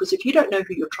life, because if you don't know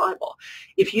who your tribe are,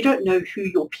 if you don't know who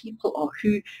your people are,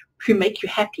 who make you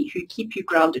happy, who keep you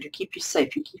grounded, who keep you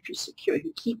safe, who keep you secure,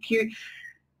 who keep you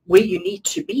where you need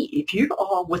to be. If you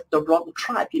are with the wrong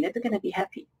tribe, you're never going to be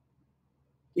happy.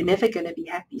 You're never going to be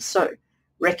happy. So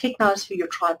recognize who your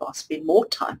tribe are. Spend more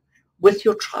time with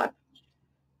your tribe,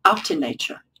 out in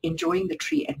nature, enjoying the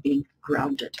tree and being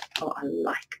grounded. Oh, I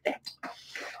like that.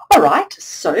 All right,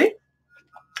 so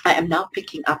I am now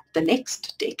picking up the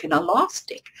next deck and our last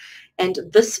deck. And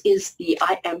this is the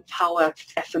I Am Power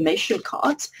Affirmation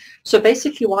cards. So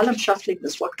basically, while I'm shuffling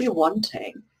this, what we're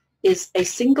wanting is a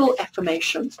single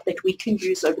affirmation that we can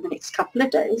use over the next couple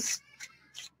of days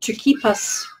to keep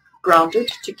us grounded,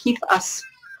 to keep us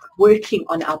working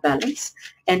on our balance,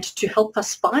 and to help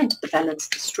us find the balance,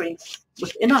 the strength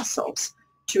within ourselves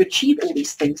to achieve all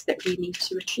these things that we need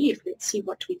to achieve. Let's see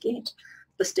what we get.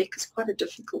 This deck is quite a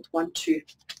difficult one to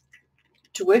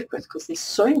work with because there's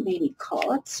so many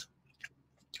cards.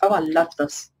 Oh, I love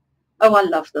this. Oh, I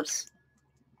love this.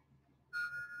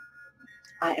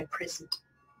 I am present.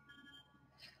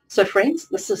 So friends,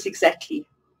 this is exactly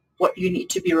what you need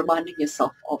to be reminding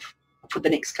yourself of for the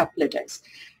next couple of days.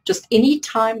 Just any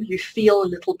time you feel a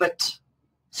little bit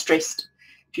stressed,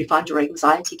 if you find your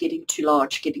anxiety getting too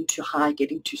large, getting too high,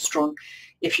 getting too strong,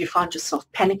 if you find yourself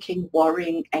panicking,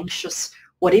 worrying, anxious,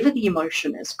 whatever the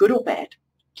emotion is, good or bad,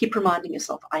 keep reminding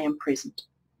yourself, I am present.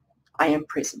 I am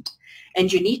present. And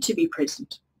you need to be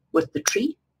present with the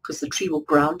tree, because the tree will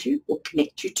ground you, will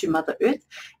connect you to Mother Earth,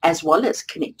 as well as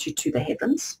connect you to the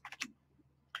heavens.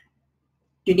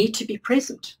 You need to be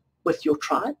present with your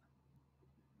tribe.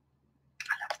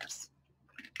 I love this.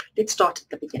 Let's start at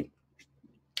the beginning.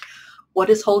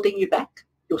 What is holding you back?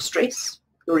 Your stress,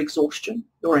 your exhaustion,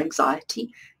 your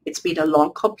anxiety. It's been a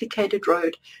long, complicated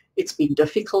road. It's been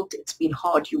difficult. It's been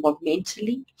hard. You are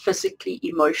mentally, physically,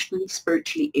 emotionally,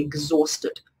 spiritually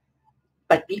exhausted.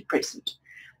 but be present.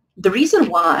 The reason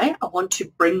why I want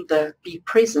to bring the be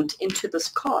present into this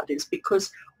card is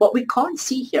because what we can't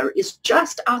see here is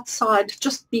just outside,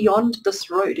 just beyond this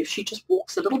road. If she just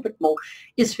walks a little bit more,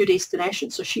 is her destination.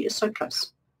 So she is so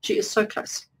close. She is so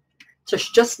close. So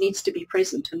she just needs to be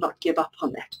present and not give up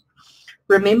on that.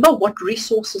 Remember what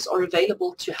resources are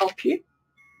available to help you.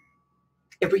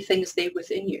 Everything is there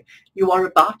within you. You are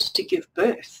about to give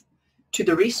birth to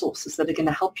the resources that are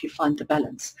going to help you find the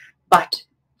balance. But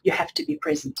you have to be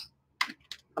present.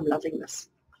 I'm loving this.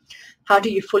 How do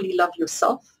you fully love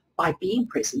yourself? By being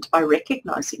present, by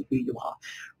recognizing who you are,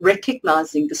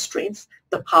 recognizing the strength,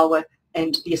 the power,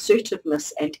 and the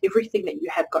assertiveness and everything that you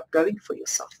have got going for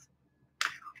yourself.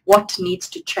 What needs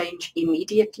to change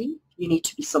immediately? You need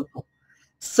to be simple.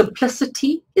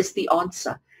 Simplicity is the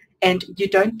answer, and you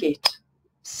don't get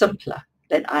simpler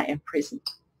than I am present.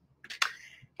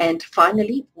 And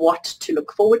finally, what to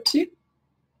look forward to?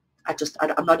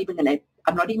 I'm not even going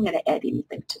to add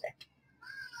anything to that.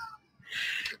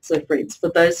 So friends,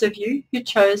 for those of you who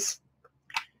chose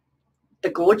the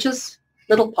gorgeous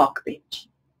little park bench,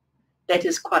 that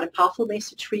is quite a powerful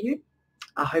message for you.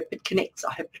 I hope it connects,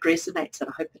 I hope it resonates,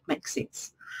 and I hope it makes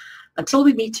sense. Until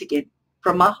we meet again,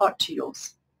 from my heart to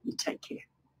yours, you take care.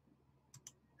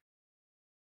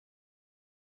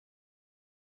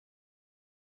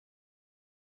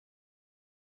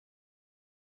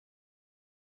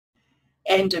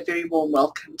 And a very warm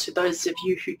welcome to those of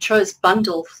you who chose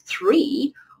bundle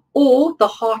 3 or the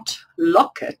heart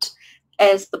locket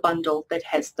as the bundle that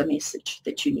has the message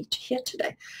that you need to hear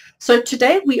today. So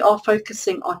today we are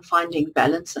focusing on finding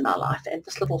balance in our life, and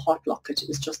this little heart locket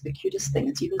is just the cutest thing.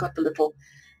 It's even got the little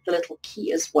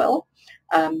key as well,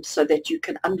 so that you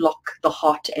can unlock the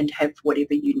heart and have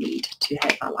whatever you need to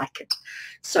have. I like it.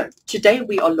 So today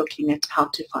we are looking at how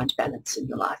to find balance in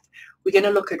your life. We're going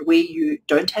to look at where you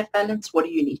don't have balance, what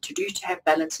do you need to do to have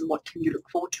balance, and what can you look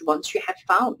forward to once you have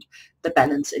found the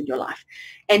balance in your life.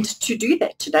 And to do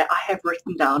that today, I have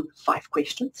written down 5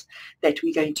 questions that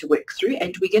we're going to work through,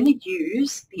 and we're going to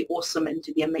use the awesome and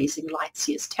the amazing Light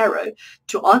Seers Tarot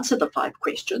to answer the 5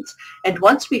 questions. And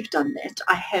once we've done that,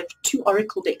 I have 2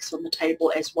 oracle decks on the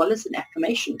table as well as an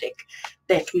affirmation deck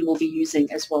that we will be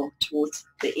using as well towards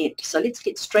the end. So let's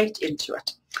get straight into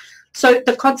it. So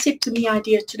the concept and the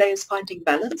idea today is finding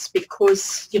balance,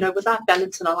 because, you know, without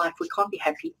balance in our life, we can't be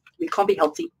happy, we can't be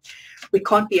healthy, we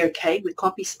can't be okay, we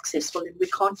can't be successful, and we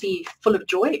can't be full of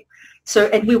joy. So,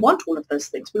 and we want all of those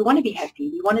things. We want to be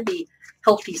happy, we want to be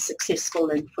healthy,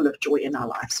 successful, and full of joy in our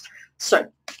lives. So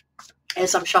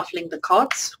as I'm shuffling the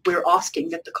cards, we're asking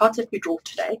that the cards that we draw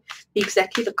today be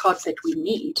exactly the cards that we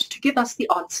need to give us the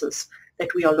answers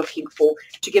that we are looking for,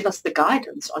 to give us the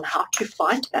guidance on how to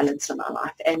find balance in our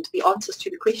life and the answers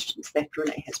to the questions that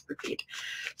Rene has prepared.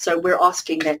 So we're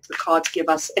asking that the cards give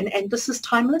us, and this is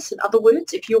timeless. In other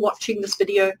words, if you're watching this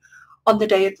video on the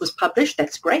day it was published,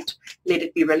 that's great. Let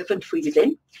it be relevant for you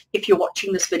then. If you're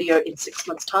watching this video in 6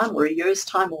 months' time or a year's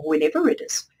time or whenever it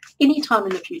is, any time in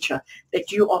the future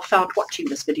that you are found watching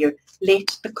this video,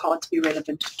 let the cards be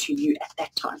relevant to you at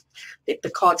that time. Let the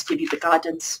cards give you the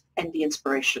guidance and the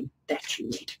inspiration that you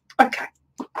need. Okay,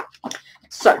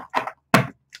 so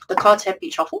the cards have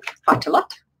been shuffled quite a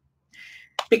lot.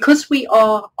 Because we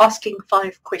are asking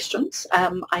 5 questions,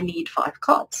 I need 5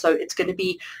 cards. So it's going to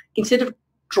be, instead of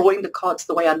drawing the cards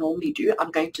the way I normally do, I'm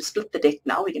going to split the deck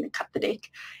now. We're going to cut the deck,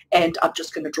 and I'm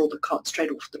just going to draw the cards straight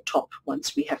off the top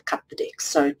once we have cut the deck.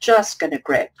 So just going to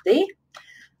grab there.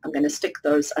 I'm going to stick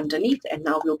those underneath, and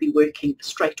now we'll be working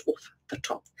straight off the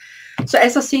top. So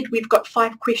as I said, we've got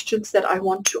 5 questions that I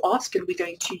want to ask, and we're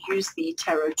going to use the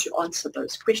tarot to answer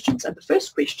those questions. And the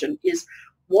first question is,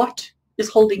 what is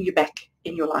holding you back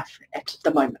in your life at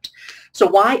the moment? So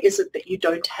why is it that you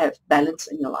don't have balance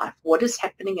in your life? What is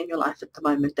happening in your life at the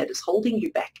moment that is holding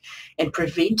you back and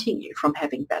preventing you from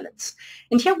having balance?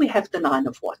 And here we have the 9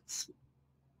 of Wands.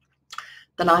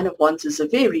 The 9 of Wands is a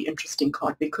very interesting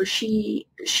card because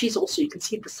she's also, you can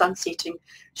see the sun setting.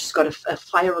 She's got a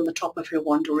fire on the top of her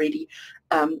wand already.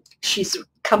 She's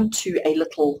come to a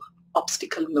little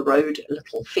obstacle in the road, a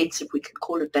little fence, if we can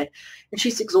call it that, and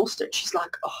she's exhausted. She's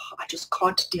like, oh, I just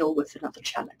can't deal with another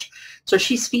challenge. So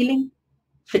she's feeling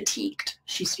fatigued.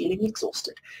 She's feeling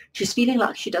exhausted. She's feeling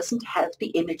like she doesn't have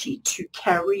the energy to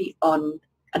carry on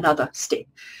another step.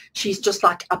 She's just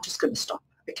like, I'm just going to stop.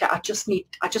 Okay, I just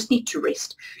need to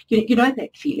rest. You know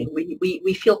that feeling when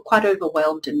we feel quite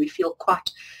overwhelmed and we feel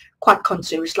quite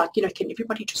concerned. It's like, you know, can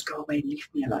everybody just go away and leave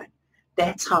me alone?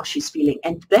 That's how she's feeling,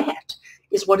 and that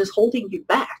is what is holding you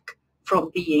back from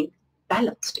being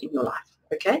balanced in your life.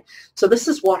 Okay, so this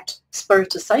is what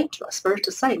Spirit is saying to us. Spirit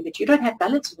is saying that you don't have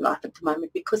balance in life at the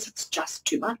moment because it's just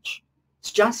too much.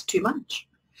 It's just too much.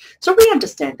 So we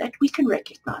understand that. We can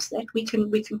recognize that. We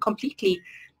can completely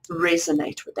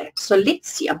resonate with that. So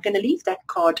let's see. I'm going to leave that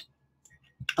card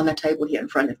on the table here in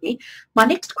front of me. My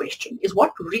next question is,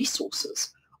 what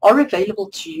resources are available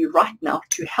to you right now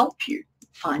to help you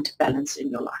find balance in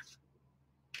your life?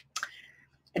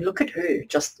 And look at her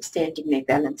just standing there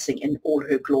balancing in all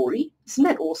her glory. Isn't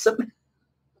that awesome?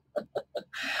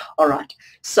 All right.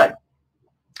 So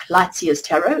Light Seers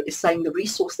Tarot is saying the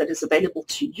resource that is available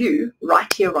to you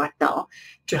right here, right now,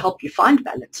 to help you find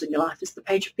balance in your life is the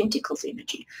Page of Pentacles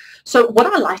energy. So what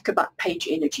I like about Page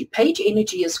energy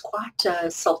is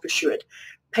quite self-assured.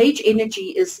 Page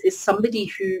energy is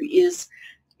somebody who is,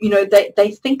 you know,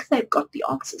 they think they've got the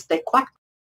answers. They're quite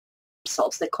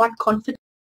themselves. They're quite confident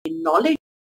in knowledge.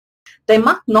 They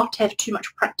might not have too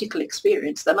much practical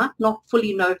experience. They might not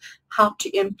fully know how to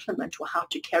implement or how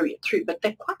to carry it through, but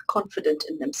they're quite confident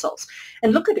in themselves.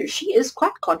 And look at her. She is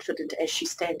quite confident as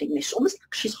she's standing there. She's almost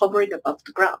like she's hovering above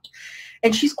the ground.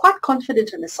 And she's quite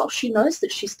confident in herself. She knows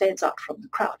that she stands out from the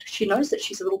crowd. She knows that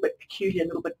she's a little bit peculiar, a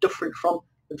little bit different from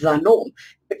the norm,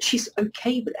 but she's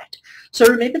okay with that. So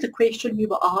remember the question we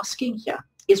were asking here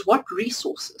is, what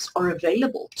resources are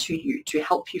available to you to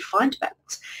help you find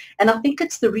balance? And I think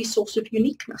it's the resource of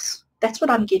uniqueness. That's what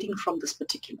I'm getting from this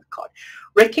particular card.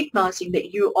 Recognizing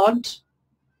that you aren't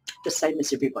the same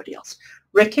as everybody else.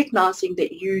 Recognizing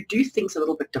that you do things a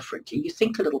little bit differently. You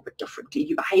think a little bit differently.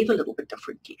 You behave a little bit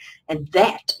differently. And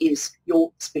that is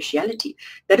your speciality.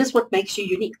 That is what makes you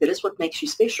unique. That is what makes you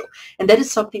special. And that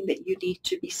is something that you need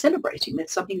to be celebrating.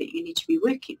 That's something that you need to be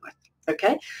working with.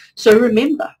 Okay? So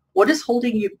remember, what is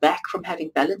holding you back from having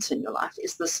balance in your life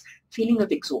is this feeling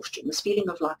of exhaustion, this feeling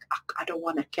of like, I don't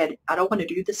want to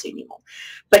do this anymore.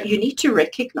 But you need to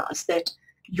recognize that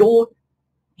your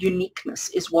uniqueness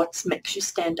is what makes you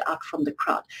stand out from the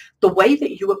crowd. The way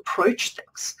that you approach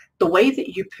things, the way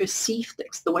that you perceive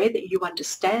things, the way that you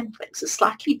understand things is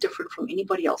slightly different from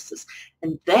anybody else's.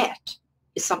 And that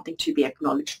is something to be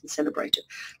acknowledged and celebrated.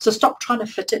 So stop trying to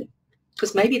fit in,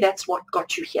 because maybe that's what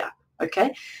got you here.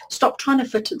 Okay, stop trying to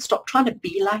fit in. Stop trying to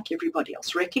be like everybody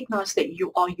else. Recognize that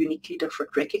you are uniquely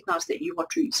different. Recognize that you are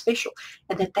truly special,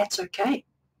 and that that's okay.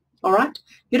 All right,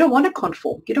 you don't want to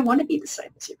conform. You don't want to be the same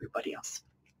as everybody else.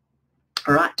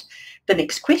 All right, the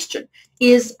next question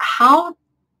is,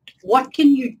 what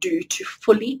can you do to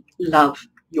fully love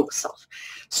yourself?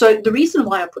 So the reason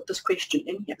why I put this question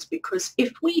in here is because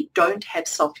if we don't have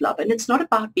self-love, and it's not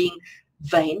about being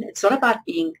vain, it's not about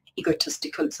being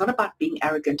egotistical, it's not about being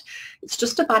arrogant, it's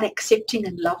just about accepting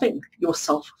and loving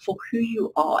yourself for who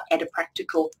you are at a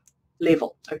practical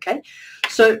level. Okay,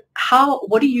 so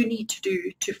what do you need to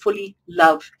do to fully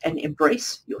love and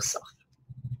embrace yourself?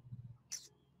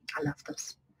 I love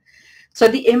this. So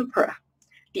the Emperor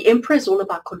is all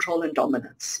about control and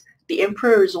dominance. The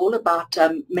Emperor is all about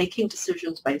making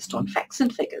decisions based on facts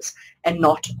and figures and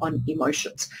not on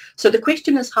emotions. So the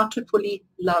question is how to fully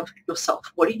love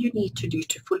yourself. What do you need to do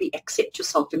to fully accept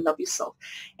yourself and love yourself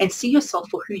and see yourself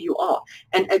for who you are?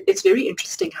 And it's very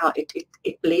interesting how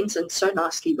it blends in so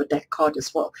nicely with that card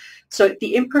as well. So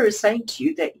the Emperor is saying to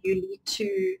you that you need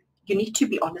to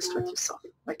be honest with yourself,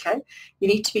 okay? You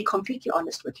need to be completely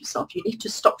honest with yourself. You need to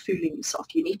stop fooling yourself.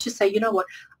 You need to say, you know what?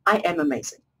 I am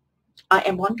amazing. I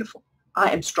am wonderful.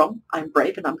 I am strong. I'm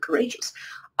brave and I'm courageous.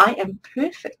 I am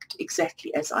perfect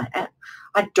exactly as I am.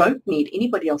 I don't need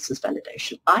anybody else's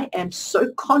validation. I am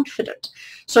so confident.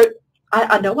 So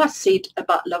I know I said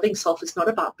about loving self is not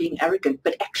about being arrogant,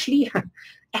 but actually,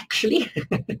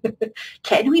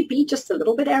 can we be just a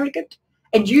little bit arrogant?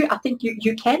 And I think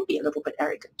you can be a little bit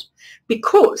arrogant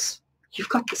because you've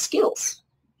got the skills.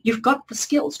 You've got the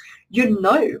skills. You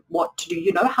know what to do.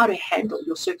 You know how to handle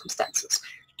your circumstances.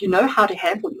 You know how to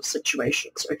handle your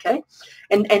situations, okay?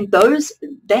 And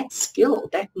that skill,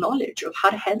 that knowledge of how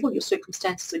to handle your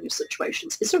circumstances and your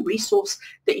situations is a resource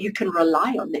that you can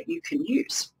rely on, that you can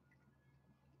use.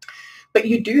 But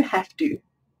you do have to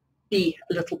be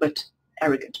a little bit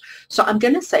arrogant. So I'm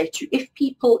going to say to you,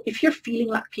 if you're feeling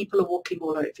like people are walking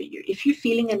all over you, if you're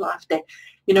feeling in life that,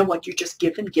 you know what, you just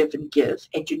give and give and give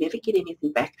and you never get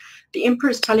anything back, the Emperor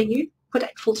is telling you, put a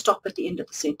full stop at the end of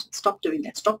the sentence. Stop doing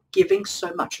that. Stop giving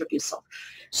so much of yourself.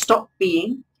 Stop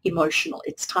being emotional.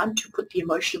 It's time to put the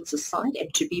emotions aside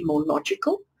and to be more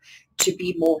logical, to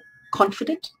be more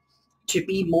confident, to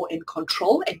be more in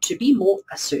control, and to be more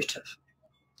assertive.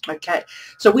 Okay,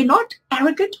 so we're not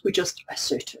arrogant, we're just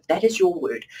assertive. That is your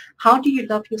word. How do you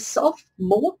love yourself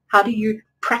more? How do you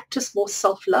practice more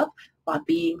self-love? By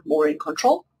being more in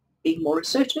control, being more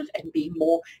assertive, and being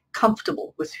more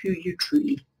comfortable with who you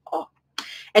truly are.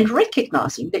 And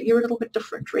recognizing that you're a little bit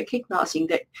different, recognizing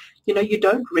that, you know, you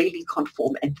don't really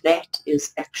conform, and that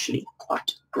is actually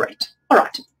quite great. All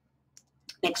right,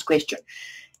 next question.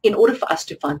 In order for us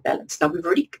to find balance, now we've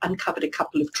already uncovered a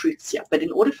couple of truths here, but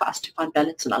in order for us to find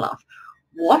balance in our life,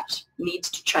 what needs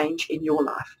to change in your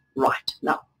life right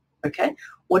now? Okay,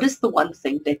 what is the one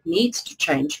thing that needs to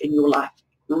change in your life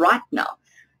right now,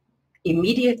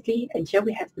 immediately? And here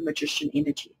we have the magician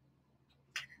energy.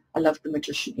 I love the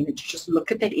magician energy. Just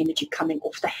look at that energy coming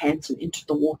off the hands and into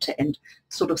the water and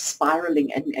sort of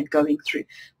spiraling and going through.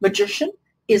 Magician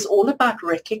is all about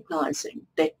recognizing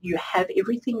that you have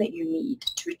everything that you need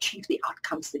to achieve the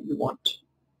outcomes that you want.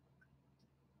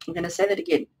 I'm going to say that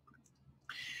again.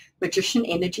 Magician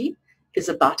energy is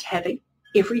about having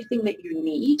everything that you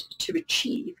need to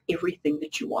achieve everything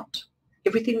that you want,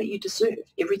 everything that you deserve,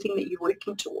 everything that you're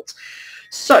working towards.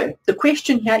 So the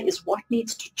question here is, what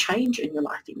needs to change in your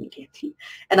life immediately?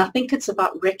 And I think it's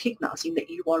about recognizing that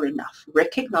you are enough,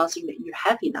 recognizing that you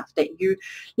have enough, that you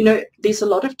know, there's a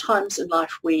lot of times in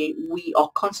life where we are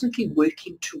constantly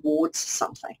working towards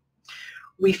something.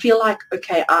 We feel like,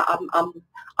 okay,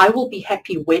 I will be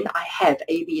happy when I have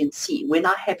A, B, and C, when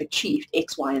I have achieved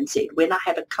X, Y, and Z, when I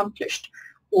have accomplished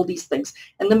all these things.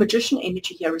 And the magician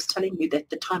energy here is telling you that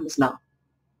the time is now.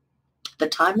 The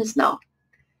time is now.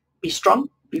 Be strong,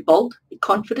 be bold, be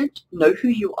confident, know who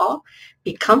you are,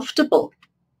 be comfortable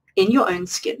in your own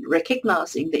skin,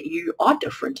 recognizing that you are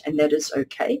different and that is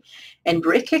okay, and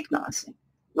recognizing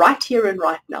right here and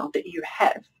right now that you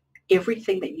have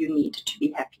everything that you need to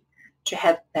be happy, to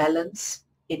have balance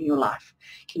in your life.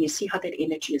 Can you see how that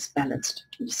energy is balanced?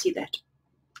 Can you see that?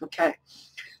 Okay.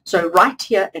 So right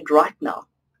here and right now,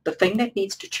 the thing that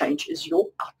needs to change is your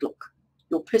outlook,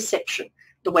 your perception,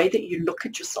 the way that you look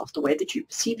at yourself, the way that you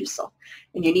perceive yourself.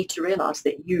 And you need to realize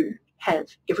that you have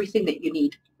everything that you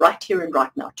need right here and right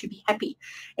now to be happy.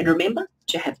 And remember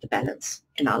to have the balance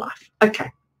in our life. Okay,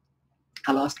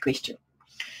 our last question.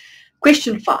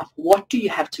 Question 5, what do you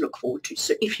have to look forward to?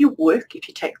 So if you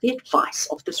take the advice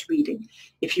of this reading,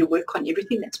 if you work on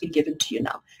everything that's been given to you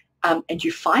now, and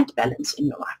you find balance in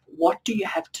your life, what do you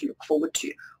have to look forward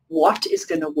to? What is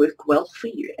going to work well for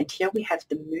you? And here we have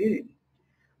the moon.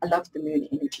 I love the moon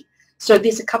energy. So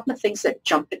there's a couple of things that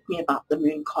jump at me about the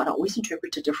moon card. I always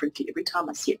interpret it differently every time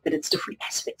I see it, but it's different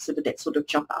aspects of it that sort of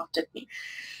jump out at me.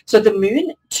 So the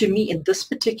moon, to me, in this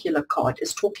particular card,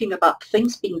 is talking about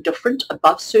things being different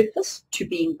above surface to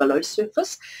being below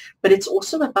surface, but it's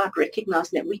also about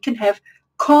recognizing that we can have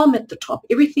calm at the top.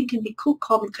 Everything can be cool,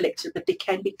 calm, and collected, but there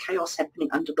can be chaos happening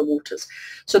under the waters.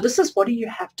 So this is, what do you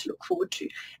have to look forward to?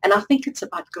 And I think it's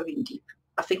about going deep.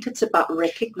 I think it's about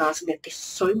recognizing that there's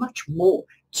so much more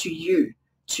to you,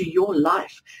 to your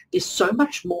life. There's so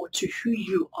much more to who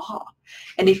you are.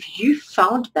 And if you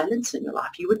found balance in your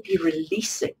life, you would be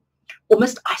releasing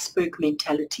almost iceberg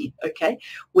mentality, okay,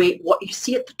 where what you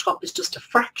see at the top is just a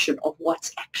fraction of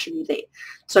what's actually there.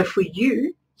 So for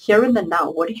you, here and the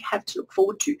now, what do you have to look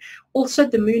forward to? Also,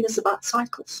 the moon is about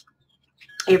cycles.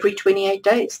 Every 28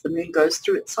 days, the moon goes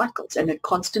through its cycles, and it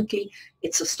constantly,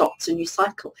 starts a new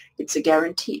cycle. It's a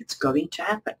guarantee. It's going to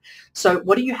happen. So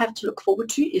what do you have to look forward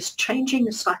to is changing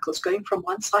the cycles, going from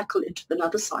one cycle into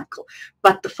another cycle.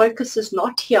 But the focus is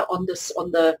not here on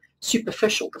the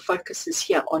superficial. The focus is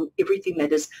here on everything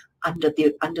that is under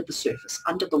the surface,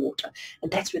 under the water. And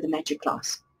that's where the magic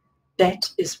lies. That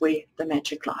is where the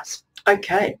magic lies.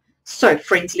 Okay. So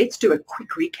friends, let's do a quick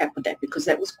recap of that, because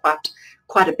that was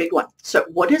quite a big one. So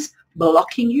what is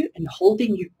blocking you and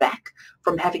holding you back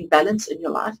from having balance in your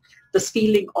life? This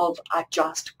feeling of, I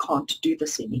just can't do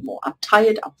this anymore. I'm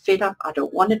tired, I'm fed up, I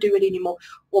don't want to do it anymore.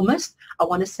 Almost, I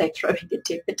want to say, throwing a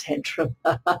temper tantrum.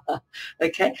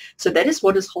 Okay, so that is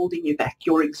what is holding you back,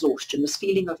 your exhaustion, this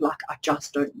feeling of like, I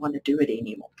just don't want to do it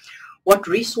anymore. What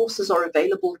resources are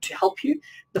available to help you?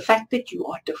 The fact that you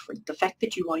are different, the fact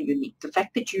that you are unique, the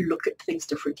fact that you look at things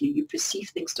differently, you perceive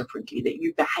things differently, that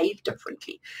you behave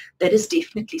differently, that is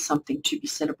definitely something to be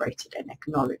celebrated and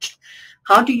acknowledged.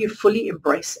 How do you fully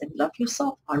embrace and love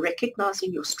yourself? By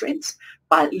recognizing your strengths,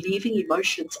 by leaving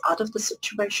emotions out of the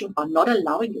situation, by not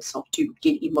allowing yourself to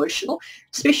get emotional,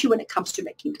 especially when it comes to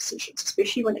making decisions,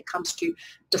 especially when it comes to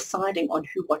deciding on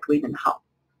who, what, when, and how.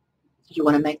 You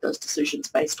want to make those decisions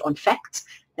based on facts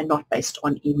and not based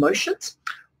on emotions.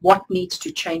 What needs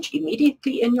to change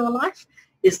immediately in your life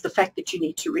is the fact that you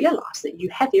need to realize that you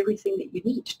have everything that you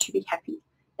need to be happy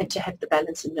and to have the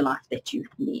balance in your life that you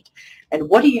need. And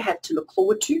what do you have to look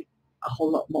forward to? A whole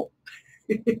lot more.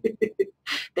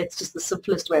 That's just the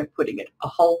simplest way of putting it. A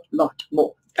whole lot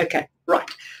more. Okay, right.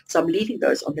 So I'm leaving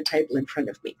those on the table in front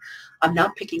of me. I'm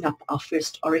now picking up our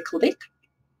first oracle deck,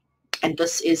 and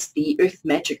this is the Earth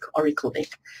Magic Oracle deck.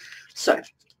 So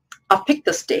I've picked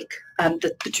this deck.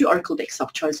 The two oracle decks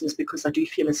I've chosen is because I do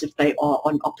feel as if they are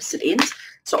on opposite ends.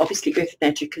 So obviously Earth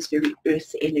Magic is very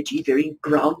earth energy, very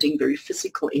grounding, very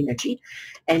physical energy.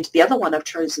 And the other one I've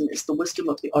chosen is the Wisdom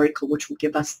of the Oracle, which will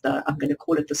give us the, I'm going to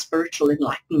call it the spiritual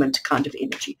enlightenment kind of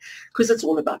energy, because it's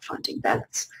all about finding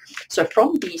balance. So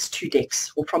from these two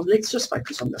decks, or from, let's just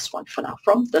focus on this one for now,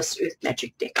 from this Earth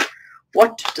Magic deck,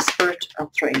 what does Spirit, I'm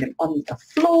throwing them on the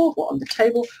floor or on the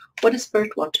table, what does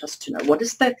Spirit want us to know? What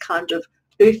is that kind of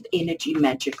earth energy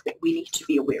magic that we need to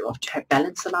be aware of to have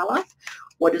balance in our life?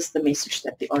 What is the message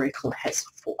that the Oracle has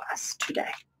for us today?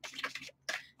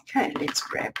 Okay, let's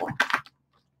grab one.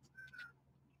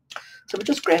 So we're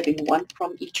just grabbing one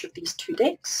from each of these two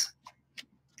decks.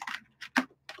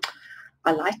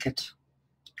 I like it.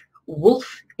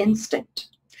 Wolf instinct.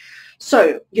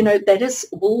 So, you know, that is,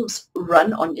 wolves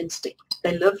run on instinct.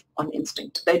 They live on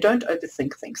instinct. They don't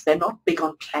overthink things. They're not big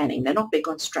on planning. They're not big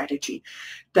on strategy.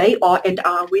 They are, and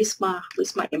where's my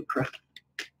Emperor?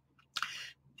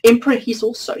 Emperor, he's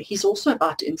also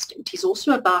about instinct. He's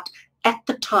also about, at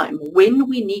the time when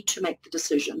we need to make the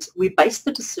decisions, we base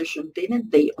the decision then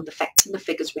and there on the facts and the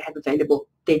figures we have available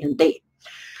then and there.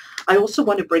 I also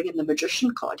want to bring in the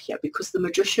Magician card here, because the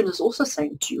Magician is also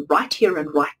saying to you, right here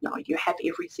and right now, you have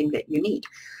everything that you need.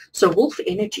 So wolf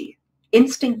energy,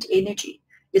 instinct energy,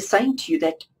 is saying to you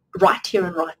that right here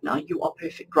and right now, you are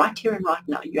perfect. Right here and right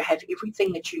now, you have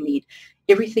everything that you need,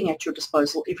 everything at your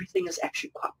disposal. Everything is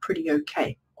actually quite pretty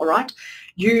okay. All right,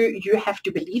 you have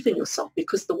to believe in yourself,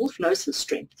 because the wolf knows his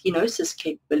strength. He knows his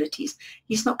capabilities.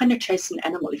 He's not going to chase an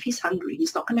animal. If he's hungry,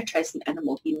 he's not going to chase an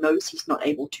animal he knows he's not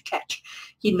able to catch.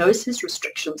 He knows his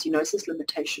restrictions. He knows his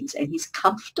limitations, and he's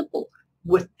comfortable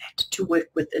with that, to work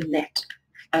within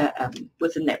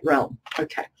that realm.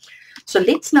 Okay, so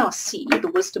let's now see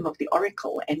the wisdom of the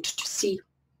Oracle, and to see,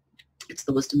 it's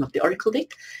the wisdom of the Oracle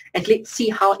deck, and let's see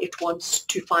how it wants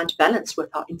to find balance with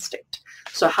our instinct.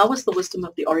 So how is the wisdom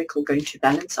of the Oracle going to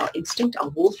balance our instinct, our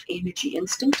wolf energy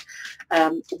instinct?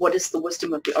 What does the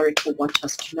wisdom of the Oracle want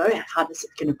us to know? How is it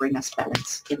going to bring us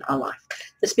balance in our life,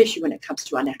 especially when it comes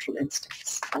to our natural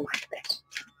instincts? I like that.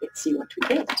 Let's see what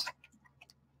we get.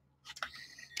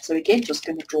 So again, just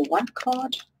going to draw one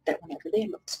card. That one over there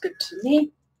looks good to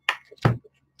me.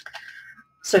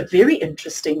 So very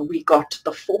interesting, we got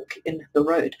the fork in the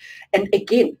road. And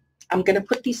again, I'm going to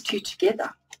put these two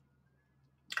together.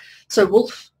 So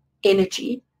wolf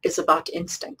energy is about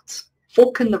instincts.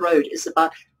 Fork in the road is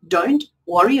about, don't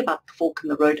worry about the fork in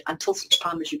the road until such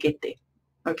time as you get there.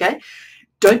 Okay?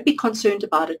 Don't be concerned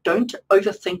about it. Don't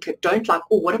overthink it. Don't like,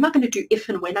 oh, what am I going to do if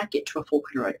and when I get to a fork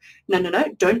in the road? No, no, no.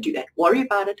 Don't do that. Worry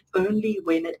about it only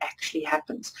when it actually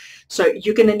happens. So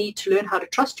you're going to need to learn how to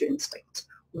trust your instincts.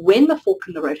 When the fork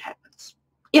in the road happens,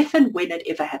 if and when it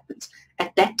ever happens,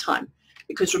 at that time,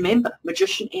 because remember,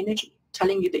 Magician energy,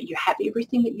 telling you that you have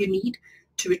everything that you need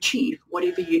to achieve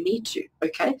whatever you need to,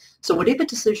 okay? So whatever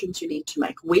decisions you need to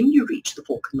make, when you reach the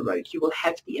fork in the road, you will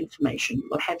have the information, you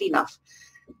will have enough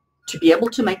to be able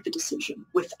to make the decision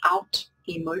without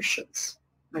emotions,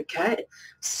 okay?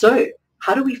 So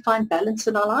how do we find balance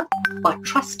in our life? By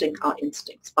trusting our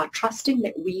instincts, by trusting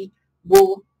that we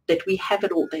will, that we have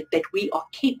it all, that we are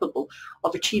capable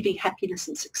of achieving happiness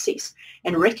and success,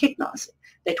 and recognizing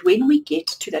that when we get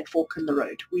to that fork in the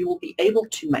road, we will be able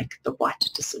to make the right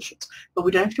decisions. But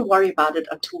we don't have to worry about it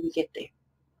until we get there.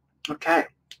 Okay,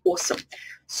 awesome.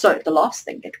 So the last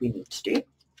thing that we need to do,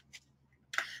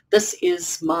 this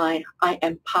is my I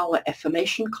Am Power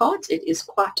Affirmation cards. It is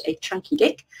quite a chunky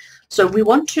deck. So we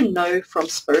want to know from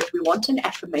Spirit, we want an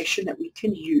affirmation that we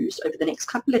can use over the next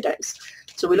couple of days.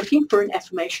 So we're looking for an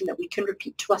affirmation that we can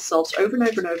repeat to ourselves over and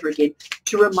over and over again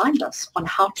to remind us on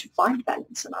how to find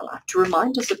balance in our life, to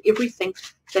remind us of everything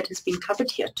that has been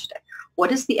covered here today.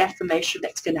 What is the affirmation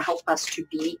that's going to help us to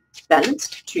be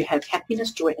balanced, to have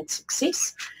happiness, joy, and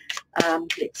success?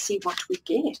 Let's see what we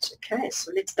get. Okay,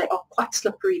 so they are quite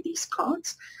slippery, these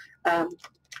cards.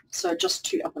 So just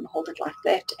to, I'm going to hold it like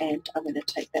that, and I'm going to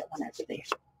take that one over there.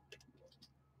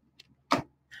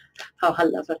 Oh, I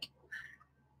love it.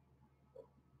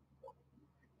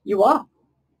 You are.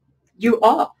 You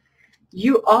are.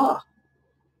 You are.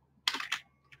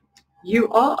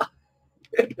 You are.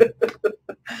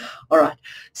 All right.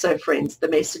 So friends, the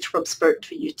message from Spirit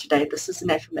for you today, this is an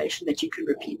affirmation that you can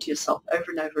repeat to yourself over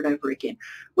and over and over again.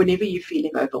 Whenever you're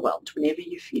feeling overwhelmed, whenever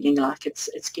you're feeling like it's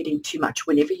getting too much,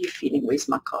 whenever you're feeling, where's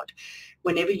my card?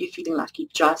 Whenever you're feeling like you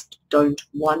just don't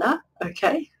wanna,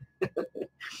 okay?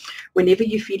 Whenever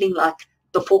you're feeling like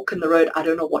the fork in the road, I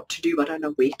don't know what to do, I don't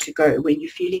know where to go, when you're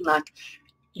feeling like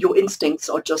your instincts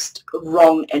are just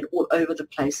wrong and all over the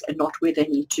place and not where they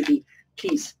need to be,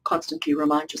 please constantly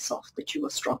remind yourself that you are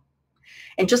strong.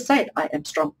 And just say it, I am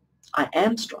strong. I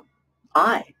am strong.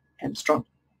 I am strong.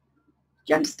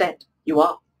 You understand? You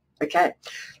are. Okay.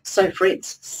 So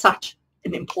friends, such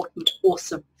an important,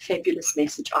 awesome, fabulous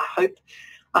message. I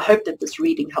hope that this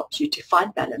reading helps you to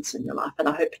find balance in your life, and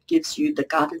I hope it gives you the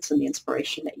guidance and the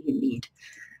inspiration that you need.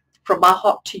 From my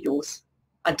heart to yours,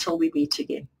 until we meet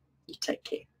again, you take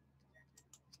care.